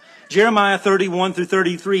lamentation. Jeremiah 31 through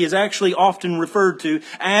 33 is actually often referred to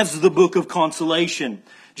as the book of consolation.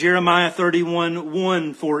 Jeremiah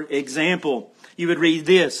 31:1, for example, you would read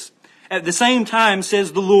this. At the same time,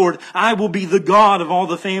 says the Lord, I will be the God of all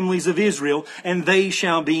the families of Israel, and they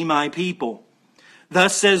shall be my people.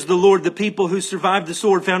 Thus says the Lord, the people who survived the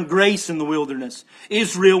sword found grace in the wilderness.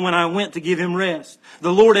 Israel, when I went to give him rest.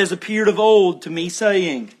 The Lord has appeared of old to me,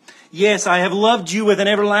 saying, yes, I have loved you with an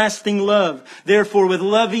everlasting love. Therefore, with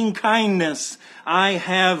loving kindness, I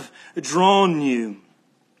have drawn you.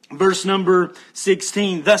 Verse number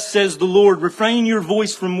 16, thus says the Lord, refrain your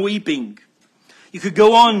voice from weeping. You could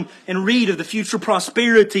go on and read of the future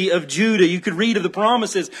prosperity of Judah. You could read of the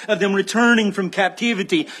promises of them returning from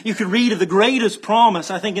captivity. You could read of the greatest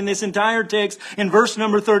promise, I think, in this entire text, in verse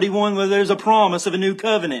number 31, where there's a promise of a new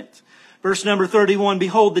covenant. Verse number 31,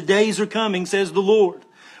 behold, the days are coming, says the Lord,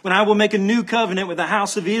 when I will make a new covenant with the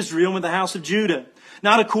house of Israel and with the house of Judah.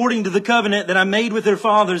 Not according to the covenant that I made with their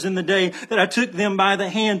fathers in the day that I took them by the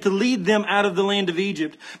hand to lead them out of the land of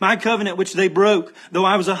Egypt. My covenant which they broke, though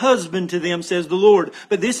I was a husband to them, says the Lord.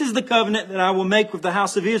 But this is the covenant that I will make with the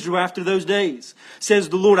house of Israel after those days. Says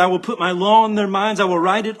the Lord, I will put my law in their minds, I will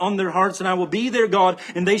write it on their hearts, and I will be their God,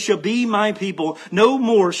 and they shall be my people. No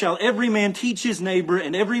more shall every man teach his neighbor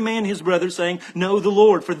and every man his brother, saying, know the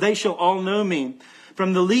Lord, for they shall all know me.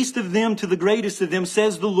 From the least of them to the greatest of them,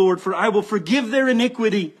 says the Lord, for I will forgive their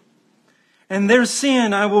iniquity, and their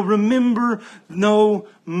sin I will remember no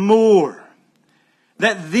more.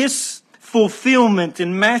 That this fulfillment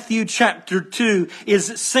in Matthew chapter 2 is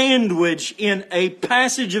sandwiched in a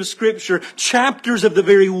passage of Scripture, chapters of the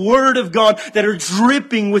very Word of God that are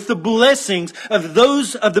dripping with the blessings of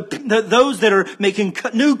those that are making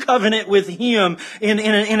new covenant with Him in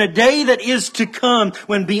a day that is to come,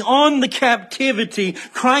 when beyond the captivity,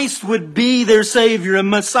 Christ would be their Savior, a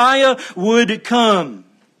Messiah would come.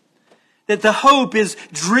 That the hope is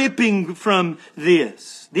dripping from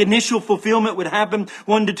this. The initial fulfillment would happen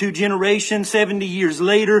 1 to 2 generations. 70 years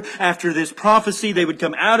later, after this prophecy, they would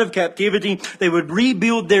come out of captivity. They would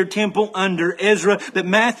rebuild their temple under Ezra. But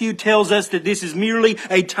Matthew tells us that this is merely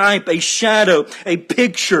a type, a shadow, a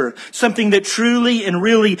picture, something that truly and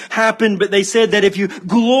really happened. But they said that if you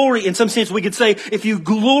glory, in some sense we could say, if you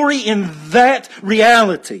glory in that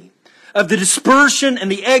reality of the dispersion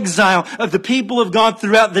and the exile of the people of God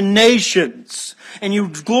throughout the nations, and you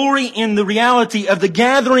glory in the reality of the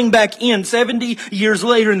gathering back in 70 years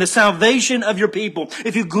later in the salvation of your people,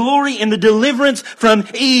 if you glory in the deliverance from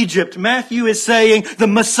Egypt, Matthew is saying the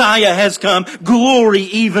Messiah has come. Glory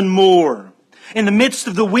even more. In the midst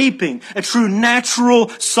of the weeping, a true natural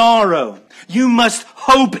sorrow, you must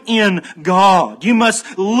hope in God. You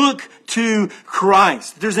must look to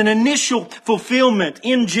Christ. There's an initial fulfillment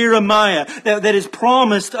in Jeremiah that is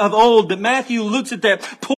promised of old, but Matthew looks at that,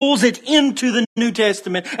 pulls it into the New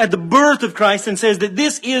Testament at the birth of Christ, and says that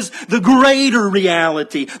this is the greater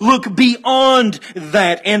reality. Look beyond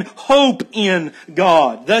that and hope in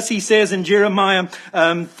God. Thus he says in Jeremiah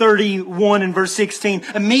 31 and verse 16,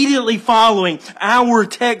 immediately following our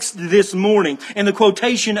text this morning, and the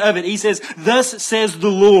quotation of it, he says, thus says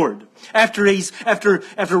the Lord. After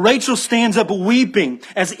Rachel stands up weeping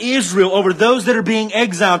as Israel over those that are being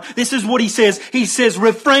exiled, this is what he says. He says,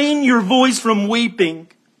 refrain your voice from weeping.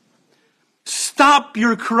 Stop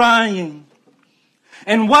your crying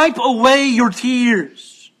and wipe away your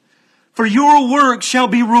tears. For your work shall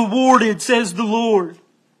be rewarded, says the Lord.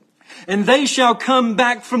 And they shall come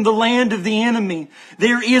back from the land of the enemy.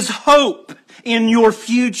 There is hope in your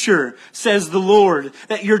future, says the Lord,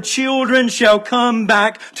 that your children shall come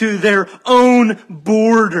back to their own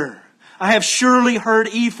border. I have surely heard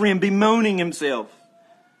Ephraim bemoaning himself.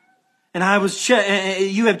 And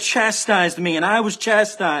you have chastised me, and I was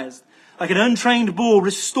chastised. Like an untrained bull,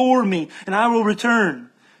 restore me, and I will return.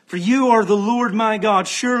 For you are the Lord my God.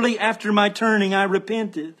 Surely after my turning I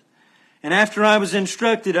repented. And after I was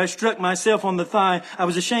instructed, I struck myself on the thigh. I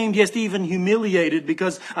was ashamed, yes, even humiliated,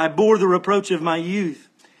 because I bore the reproach of my youth.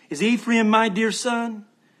 Is Ephraim my dear son?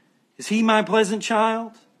 Is he my pleasant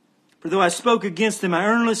child? For though I spoke against him, I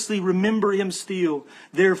earnestly remember him still.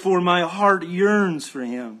 Therefore my heart yearns for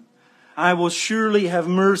him. I will surely have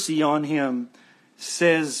mercy on him,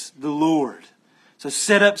 says the Lord. So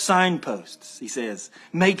set up signposts, he says.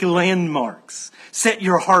 Make landmarks. Set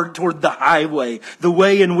your heart toward the highway, the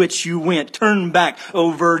way in which you went. Turn back,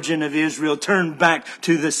 O Virgin of Israel. Turn back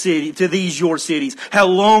to the city, to these your cities. How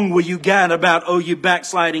long will you gad about, O you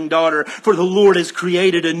backsliding daughter? For the Lord has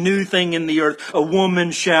created a new thing in the earth. A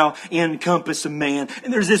woman shall encompass a man.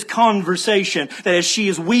 And there's this conversation that as she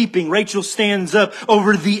is weeping, Rachel stands up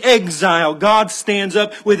over the exile. God stands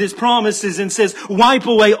up with his promises and says, wipe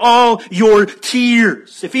away all your tears.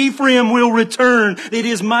 If Ephraim will return, it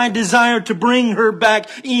is my desire to bring her back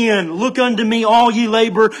in. Look unto me, all ye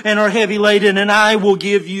labor and are heavy laden, and I will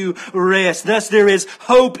give you rest. Thus there is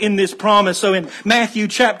hope in this promise. So in Matthew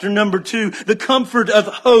chapter number 2, the comfort of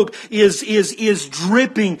hope is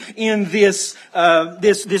dripping in this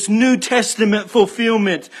New Testament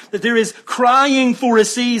fulfillment. That there is crying for a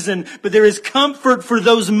season, but there is comfort for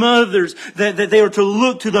those mothers that they are to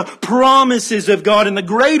look to the promises of God and the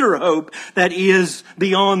greater hope that is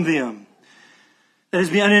beyond them. That has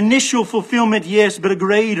been an initial fulfillment, yes, but a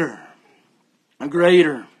greater.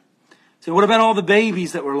 So what about all the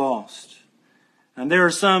babies that were lost? And there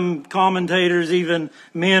are some commentators, even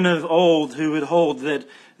men of old, who would hold that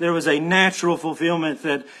there was a natural fulfillment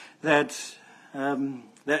that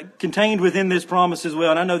contained within this promise as well.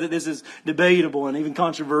 And I know that this is debatable and even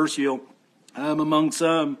controversial among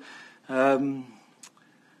some,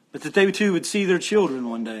 but that they too would see their children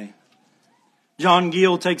one day. John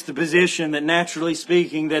Gill takes the position that naturally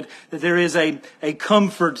speaking that there is a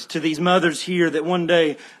comfort to these mothers here that one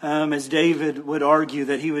day, as David would argue,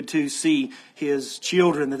 that he would too see his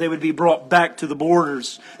children, that they would be brought back to the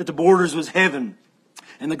borders, that the borders was heaven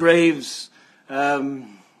and the graves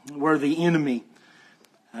were the enemy,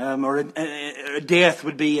 or a death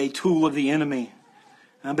would be a tool of the enemy.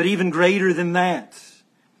 But even greater than that,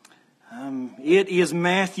 it is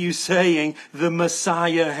Matthew saying the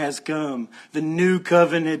Messiah has come. The new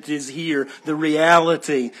covenant is here. The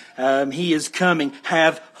reality, he is coming.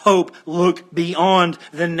 Have hope. Look beyond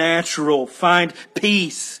the natural. Find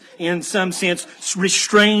peace. In some sense,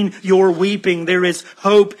 restrain your weeping. There is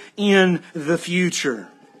hope in the future.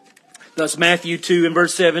 Thus, Matthew 2 and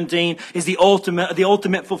verse 17 is the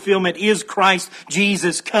ultimate fulfillment is Christ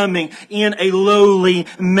Jesus coming in a lowly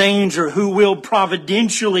manger, who will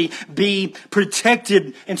providentially be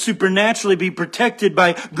protected and supernaturally be protected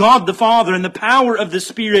by God the Father and the power of the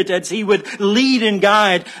Spirit as he would lead and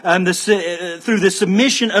guide through the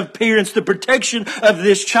submission of parents, the protection of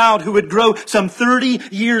this child who would grow some 30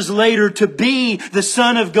 years later to be the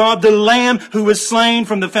Son of God, the Lamb who was slain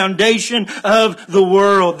from the foundation of the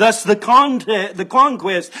world. Thus, the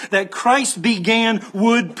conquest that Christ began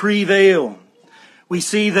would prevail. We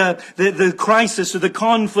see the crisis or the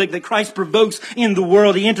conflict that Christ provokes in the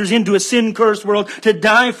world. He enters into a sin-cursed world to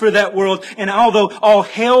die for that world. And although all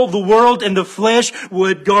hell, the world, and the flesh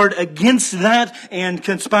would guard against that and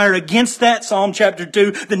conspire against that, Psalm chapter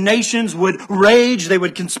 2, the nations would rage. They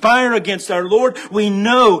would conspire against our Lord. We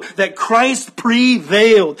know that Christ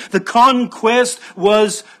prevailed. The conquest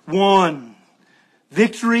was won.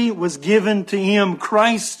 Victory was given to him.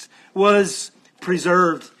 Christ was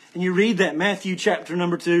preserved. And you read that, Matthew chapter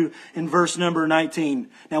number 2 and verse number 19.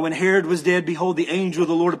 Now when Herod was dead, behold, the angel of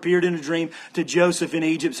the Lord appeared in a dream to Joseph in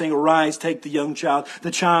Egypt, saying, arise, take the young child.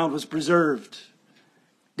 The child was preserved.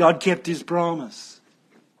 God kept his promise.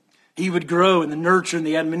 He would grow in the nurture and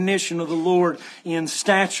the admonition of the Lord in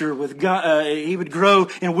stature with God. He would grow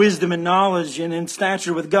in wisdom and knowledge and in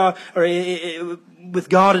stature with God, or with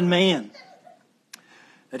God and man.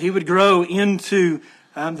 That he would grow into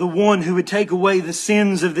the one who would take away the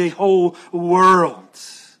sins of the whole world.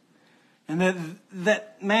 And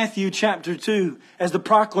that Matthew chapter 2, as the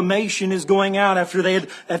proclamation is going out after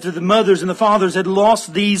the mothers and the fathers had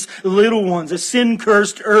lost these little ones, a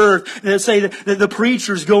sin-cursed earth, they say that the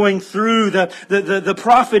preacher's going through, the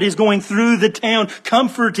prophet is going through the town,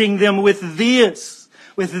 comforting them with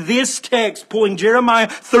this text, pulling Jeremiah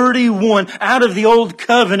 31 out of the old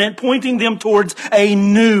covenant, pointing them towards a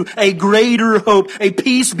new, a greater hope, a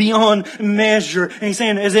peace beyond measure. And he's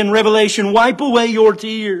saying, as in Revelation, wipe away your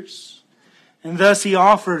tears. And thus He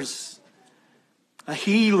offers a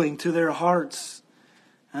healing to their hearts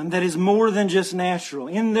that is more than just natural.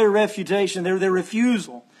 In their refutation, their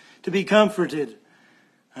refusal to be comforted,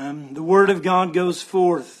 the Word of God goes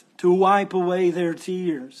forth to wipe away their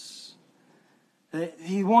tears.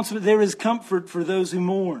 There is comfort for those who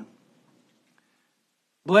mourn.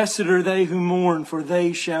 Blessed are they who mourn, for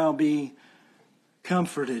they shall be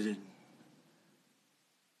comforted.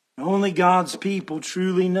 Only God's people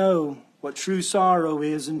truly know what true sorrow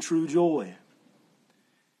is and true joy.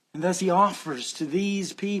 And thus He offers to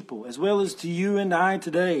these people, as well as to you and I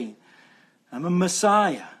today, a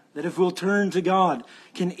Messiah that, if we'll turn to God,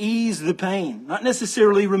 can ease the pain. Not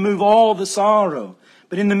necessarily remove all the sorrow,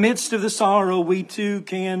 but in the midst of the sorrow, we too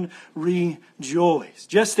can rejoice.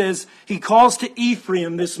 Just as He calls to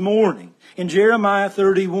Ephraim this morning in Jeremiah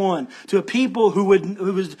 31, to a people who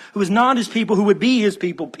was not His people, who would be His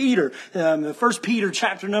people. Peter, 1 Peter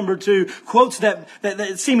chapter number 2, quotes that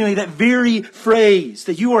seemingly that very phrase,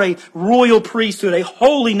 that you are a royal priesthood, a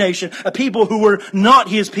holy nation, a people who were not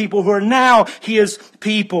His people, who are now His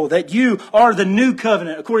people, that you are the new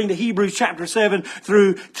covenant, according to Hebrews chapter 7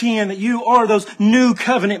 through 10, that you are those new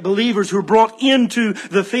covenant believers who are brought into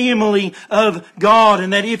the family of God,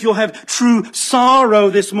 and that if you'll have true sorrow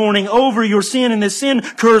this morning over your sin in this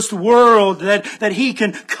sin-cursed world, that He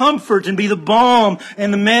can comfort and be the balm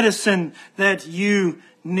and the medicine that you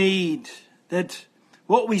need. That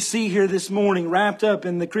what we see here this morning, wrapped up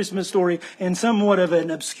in the Christmas story and somewhat of an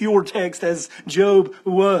obscure text as Job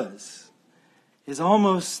was, is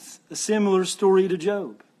almost a similar story to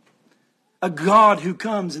Job. A God who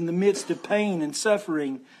comes in the midst of pain and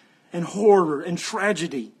suffering and horror and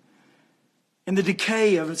tragedy and the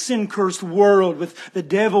decay of a sin-cursed world with the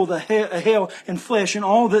devil, the hell and flesh and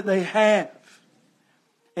all that they have,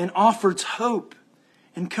 and offers hope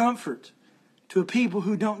and comfort to a people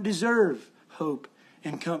who don't deserve hope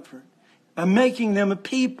and comfort by making them a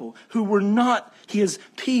people who were not His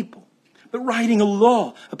people, but writing a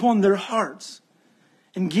law upon their hearts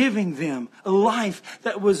and giving them a life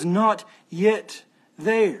that was not yet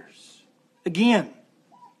theirs. Again,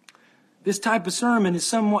 this type of sermon is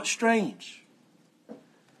somewhat strange.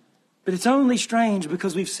 But it's only strange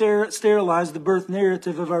because we've sterilized the birth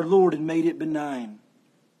narrative of our Lord and made it benign.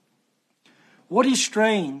 What is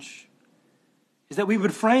strange is that we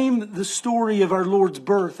would frame the story of our Lord's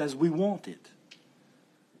birth as we want it.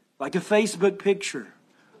 Like a Facebook picture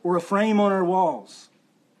or a frame on our walls.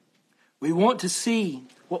 We want to see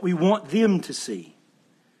what we want them to see.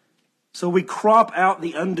 So we crop out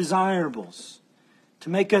the undesirables to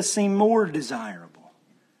make us seem more desirable.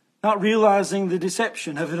 Not realizing the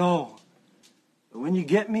deception of it all. But when you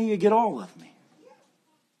get me, you get all of me.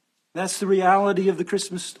 That's the reality of the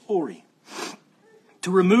Christmas story.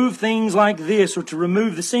 To remove things like this, or to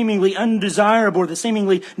remove the seemingly undesirable or the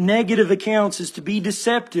seemingly negative accounts, is to be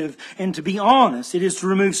deceptive and to be honest. It is to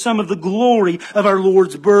remove some of the glory of our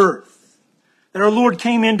Lord's birth. That our Lord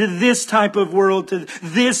came into this type of world, to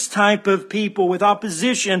this type of people with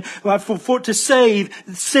opposition, to save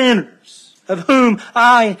sinners, of whom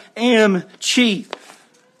I am chief.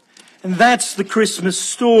 And that's the Christmas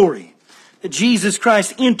story. That Jesus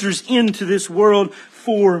Christ enters into this world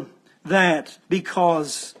for that,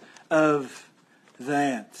 because of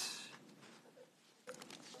that.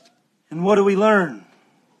 And what do we learn?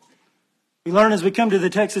 We learn as we come to the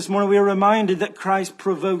text this morning, we are reminded that Christ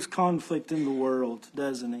provokes conflict in the world,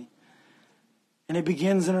 doesn't He? And it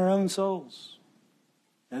begins in our own souls.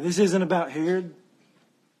 Now, this isn't about Herod.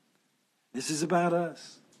 This is about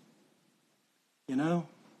us. You know,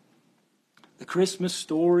 the Christmas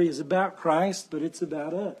story is about Christ, but it's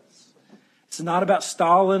about us. It's not about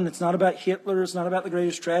Stalin. It's not about Hitler. It's not about the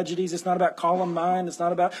greatest tragedies. It's not about Columbine. It's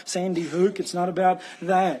not about Sandy Hook. It's not about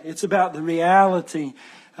that. It's about the reality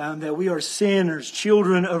that we are sinners,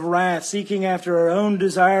 children of wrath, seeking after our own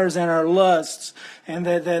desires and our lusts, and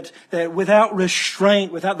that without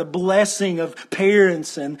restraint, without the blessing of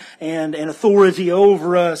parents and authority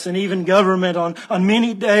over us, and even government on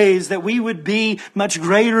many days, that we would be much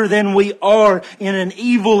greater than we are in an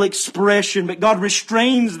evil expression. But God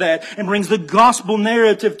restrains that and brings the gospel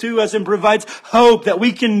narrative to us and provides hope that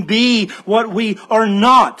we can be what we are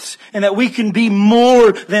not, and that we can be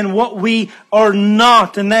more than what we are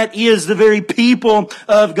not. And that is the very people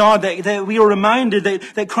of God, that we are reminded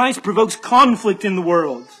that Christ provokes conflict in the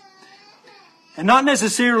world. And not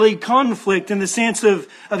necessarily conflict in the sense of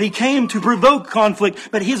He came to provoke conflict,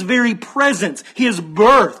 but His very presence, His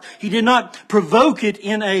birth. He did not provoke it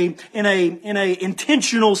in a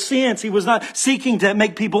intentional sense. He was not seeking to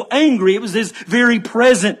make people angry. It was His very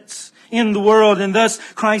presence in the world. And thus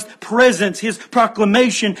Christ's presence, His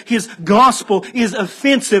proclamation, His gospel is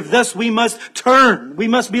offensive. Thus we must turn. We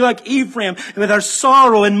must be like Ephraim with our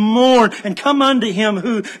sorrow and mourn and come unto Him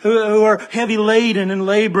who are heavy laden and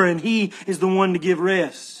labor, and He is the one to give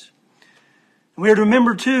rest. We are to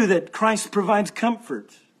remember too that Christ provides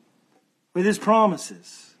comfort with His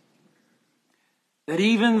promises. That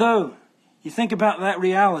even though, you think about that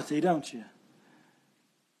reality, don't you?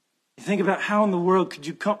 You think about how in the world could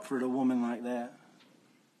you comfort a woman like that?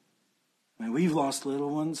 I mean, we've lost little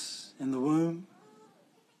ones in the womb.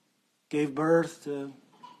 Gave birth to a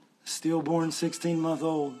stillborn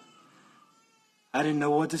 16-month-old. I didn't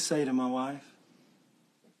know what to say to my wife.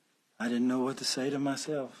 I didn't know what to say to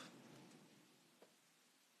myself.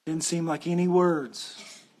 Didn't seem like any words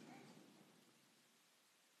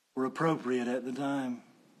were appropriate at the time.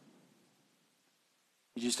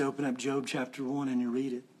 You just open up Job chapter 1 and you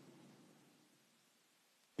read it.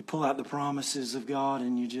 You pull out the promises of God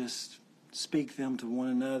and you just speak them to one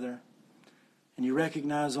another. And you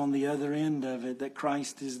recognize on the other end of it that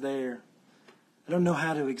Christ is there. I don't know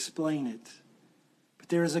how to explain it. But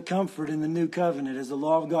there is a comfort in the new covenant as the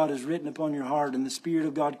law of God is written upon your heart and the Spirit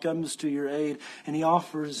of God comes to your aid and He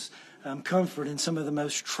offers comfort in some of the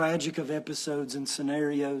most tragic of episodes and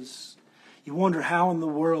scenarios. You wonder how in the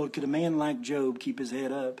world could a man like Job keep his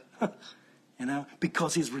head up?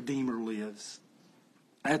 Because his Redeemer lives.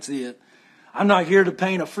 That's it. I'm not here to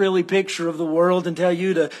paint a frilly picture of the world and tell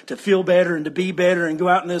you to feel better and to be better and go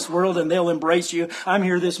out in this world and they'll embrace you. I'm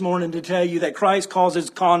here this morning to tell you that Christ causes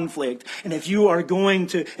conflict. And if you are going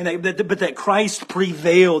to, but that Christ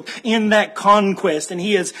prevailed in that conquest and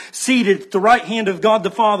He is seated at the right hand of God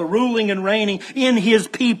the Father, ruling and reigning in His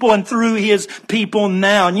people and through His people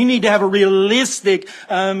now. And you need to have a realistic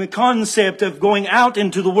concept of going out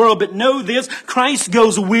into the world. But know this, Christ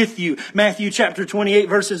goes with you. Matthew chapter 28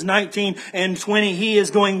 verses 19 and 20, He is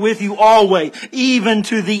going with you always, even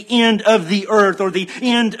to the end of the earth or the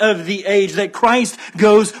end of the age. That Christ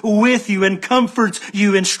goes with you and comforts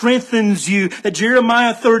you and strengthens you. That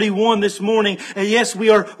Jeremiah 31 this morning, yes,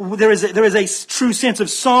 there is a true sense of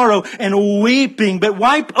sorrow and weeping, but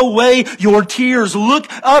wipe away your tears. Look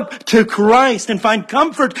up to Christ and find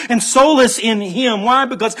comfort and solace in Him. Why?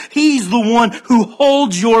 Because He's the one who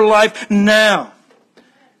holds your life now.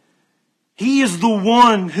 He is the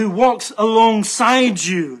one who walks alongside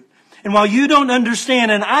you. And while you don't understand,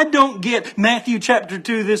 and I don't get Matthew chapter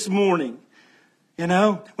 2 this morning,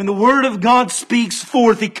 when the Word of God speaks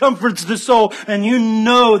forth, He comforts the soul. And you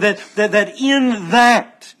know that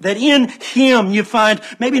in Him you find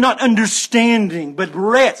maybe not understanding, but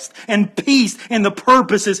rest and peace in the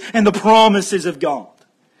purposes and the promises of God.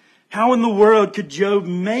 How in the world could Job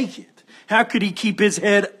make it? How could he keep his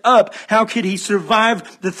head up? How could he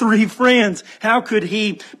survive the 3 friends? How could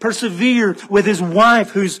he persevere with his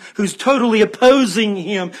wife who's totally opposing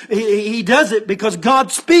him? He does it because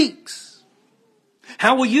God speaks.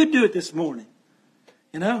 How will you do it this morning?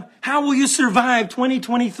 How will you survive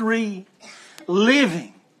 2023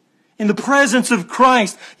 living in the presence of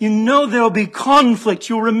Christ? You know there will be conflict.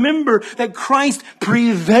 You'll remember that Christ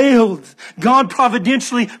prevailed. God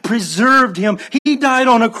providentially preserved Him. He died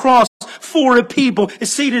on a cross for a people,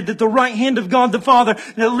 is seated at the right hand of God the Father,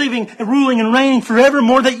 living and ruling and reigning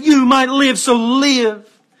forevermore, that you might live. So live.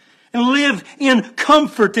 And live in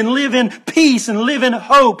comfort and live in peace and live in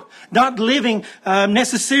hope. Not living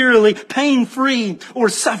necessarily pain-free or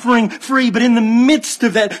suffering-free, but in the midst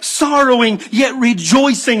of that, sorrowing yet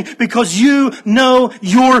rejoicing because you know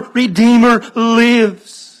your Redeemer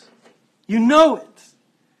lives. You know it.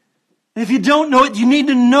 And if you don't know it, you need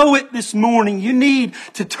to know it this morning. You need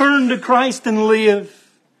to turn to Christ and live.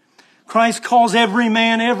 Christ calls every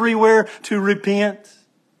man everywhere to repent.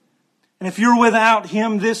 And if you're without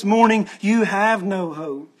Him this morning, you have no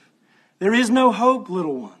hope. There is no hope,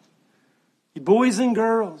 little one. You boys and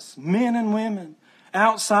girls, men and women,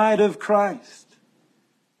 outside of Christ,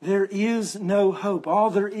 there is no hope. All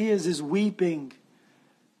there is weeping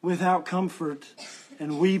without comfort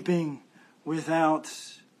and weeping without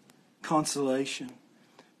consolation.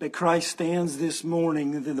 But Christ stands this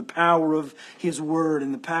morning in the power of His Word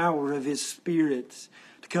and the power of His Spirit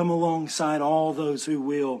to come alongside all those who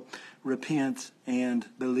will repent and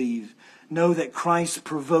believe. Know that Christ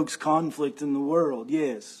provokes conflict in the world,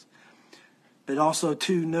 yes. But also,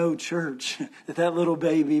 too, know, church, that little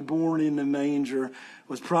baby born in the manger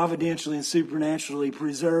was providentially and supernaturally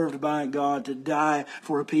preserved by God to die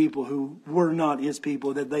for a people who were not His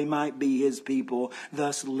people, that they might be His people,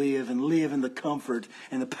 thus live in the comfort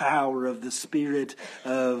and the power of the Spirit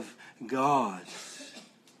of God.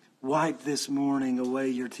 Wipe this morning away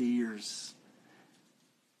your tears.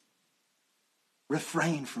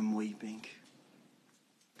 refrain from weeping.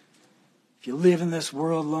 If you live in this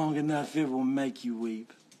world long enough, it will make you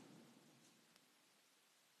weep.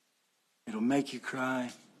 It'll make you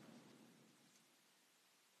cry.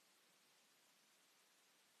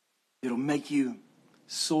 It'll make you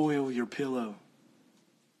soil your pillow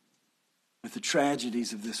with the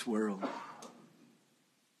tragedies of this world.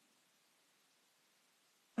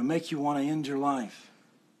 It'll make you want to end your life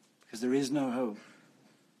because there is no hope.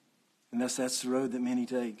 And that's the road that many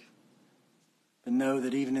take. But know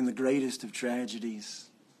that even in the greatest of tragedies,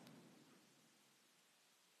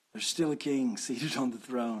 there's still a king seated on the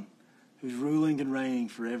throne who's ruling and reigning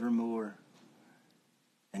forevermore.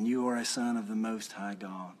 And you are a son of the Most High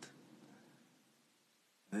God.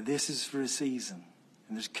 That this is for a season,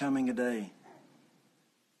 and there's coming a day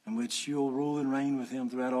in which you'll rule and reign with him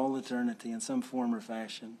throughout all eternity in some form or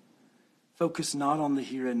fashion. Focus not on the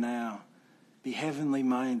here and now. Be heavenly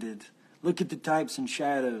minded. Look at the types and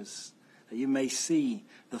shadows that you may see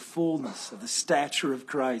the fullness of the stature of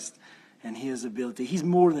Christ and his ability. He's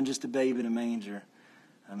more than just a babe in a manger.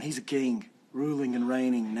 He's a king, ruling and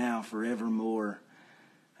reigning now forevermore.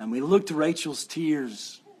 And we look to Rachel's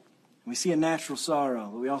tears. We see a natural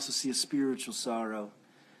sorrow, but we also see a spiritual sorrow.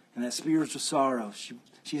 And that spiritual sorrow,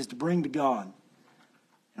 she is to bring to God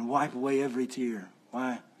and wipe away every tear.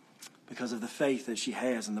 Why? Because of the faith that she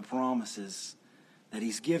has and the promises that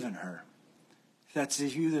he's given her. If that's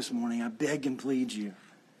you this morning, I beg and plead you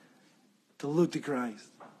to look to Christ.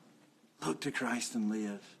 Look to Christ and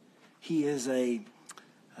live. He is a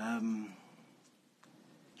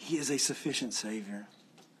sufficient Savior.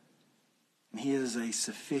 And he is a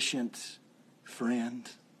sufficient friend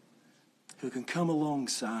who can come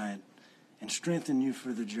alongside and strengthen you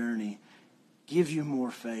for the journey, give you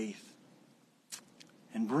more faith,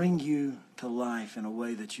 and bring you to life in a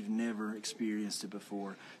way that you've never experienced it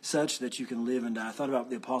before, such that you can live and die. I thought about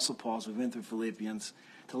the Apostle Paul as we went through Philippians.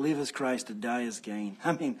 To live as Christ, to die as gain.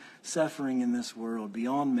 I mean, suffering in this world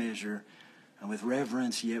beyond measure, and with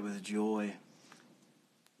reverence yet with joy.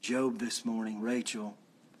 Job this morning, Rachel,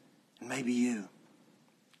 and maybe you.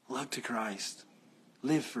 Look to Christ.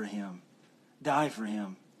 Live for him. Die for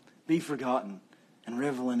him. Be forgotten. And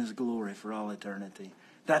revel in his glory for all eternity.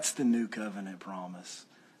 That's the new covenant promise.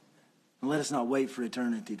 And let us not wait for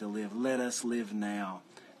eternity to live. Let us live now.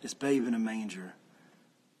 This babe in a manger.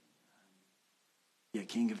 Yet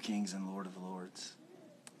King of kings and Lord of lords.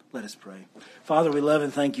 Let us pray. Father, we love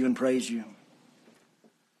and thank you and praise you.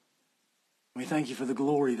 We thank you for the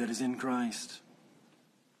glory that is in Christ.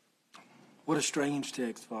 What a strange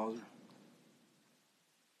text, Father.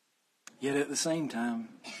 Yet at the same time,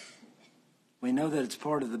 we know that it's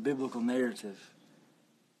part of the biblical narrative.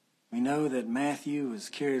 We know that Matthew was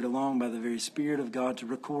carried along by the very Spirit of God to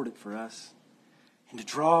record it for us and to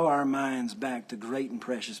draw our minds back to great and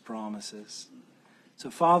precious promises. So,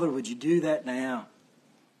 Father, would you do that now?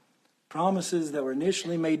 Promises that were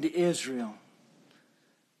initially made to Israel,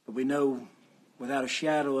 but we know without a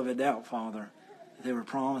shadow of a doubt, Father, that there were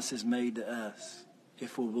promises made to us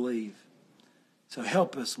if we'll believe. So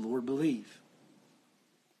help us, Lord, believe.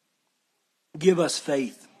 Give us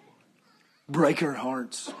faith. Break our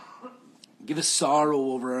hearts. Give us sorrow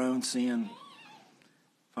over our own sin.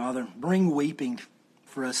 Father, bring weeping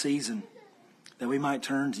for a season that we might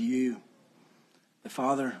turn to you. But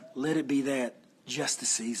Father, let it be that just a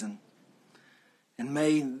season. And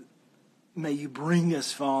may you bring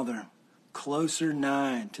us, Father, closer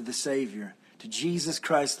nigh to the Savior, to Jesus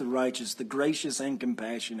Christ the righteous, the gracious and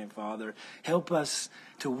compassionate Father. Help us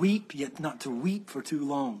to weep, yet not to weep for too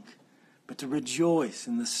long, but to rejoice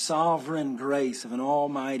in the sovereign grace of an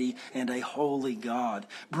almighty and a holy God.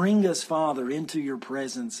 Bring us, Father, into your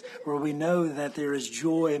presence where we know that there is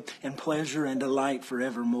joy and pleasure and delight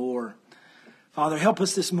forevermore. Father, help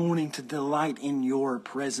us this morning to delight in your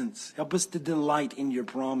presence. Help us to delight in your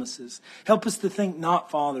promises. Help us to think not,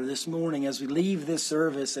 Father, this morning as we leave this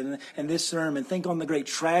service and this sermon, think on the great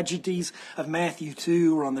tragedies of Matthew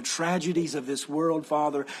 2 or on the tragedies of this world,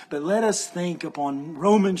 Father. But let us think upon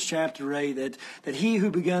Romans chapter 8, that he who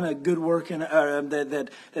began a good work, that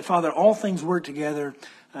Father, all things work together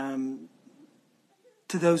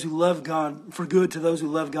to those who love God, for good to those who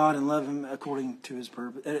love God and love him according to his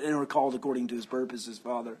purpose, and are called according to his purposes,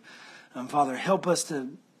 Father. Father, help us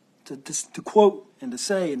to quote and to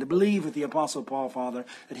say and to believe with the Apostle Paul, Father,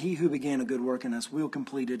 that he who began a good work in us will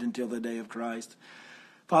complete it until the day of Christ.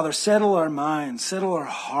 Father, settle our minds, settle our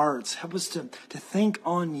hearts. Help us to think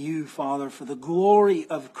on you, Father, for the glory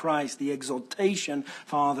of Christ, the exaltation,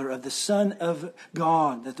 Father, of the Son of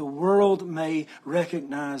God, that the world may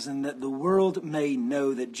recognize and that the world may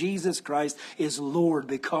know that Jesus Christ is Lord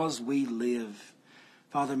because we live.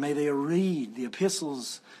 Father, may they read the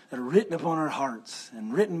epistles that are written upon our hearts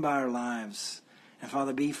and written by our lives. And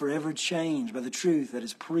Father, be forever changed by the truth that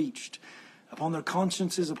is preached upon their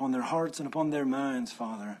consciences, upon their hearts, and upon their minds,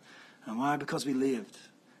 Father. And why? Because we lived.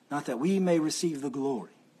 Not that we may receive the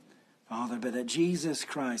glory, Father, but that Jesus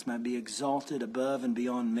Christ might be exalted above and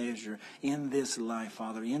beyond measure in this life,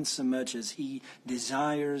 Father, insomuch as He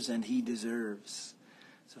desires and He deserves.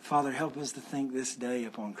 So, Father, help us to think this day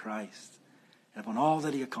upon Christ and upon all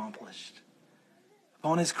that He accomplished,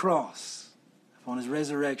 upon His cross, upon His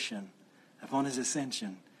resurrection, upon His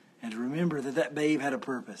ascension, and to remember that that babe had a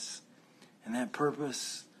purpose, and that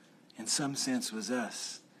purpose, in some sense, was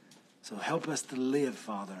us. So help us to live,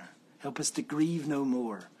 Father. Help us to grieve no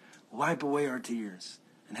more. Wipe away our tears,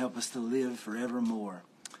 and help us to live forevermore,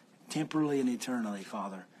 temporally and eternally,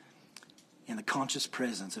 Father, in the conscious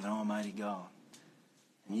presence of an almighty God.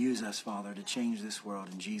 And use us, Father, to change this world.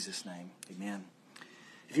 In Jesus' name, amen.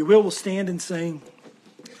 If you will, we'll stand and sing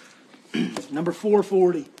number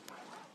 440.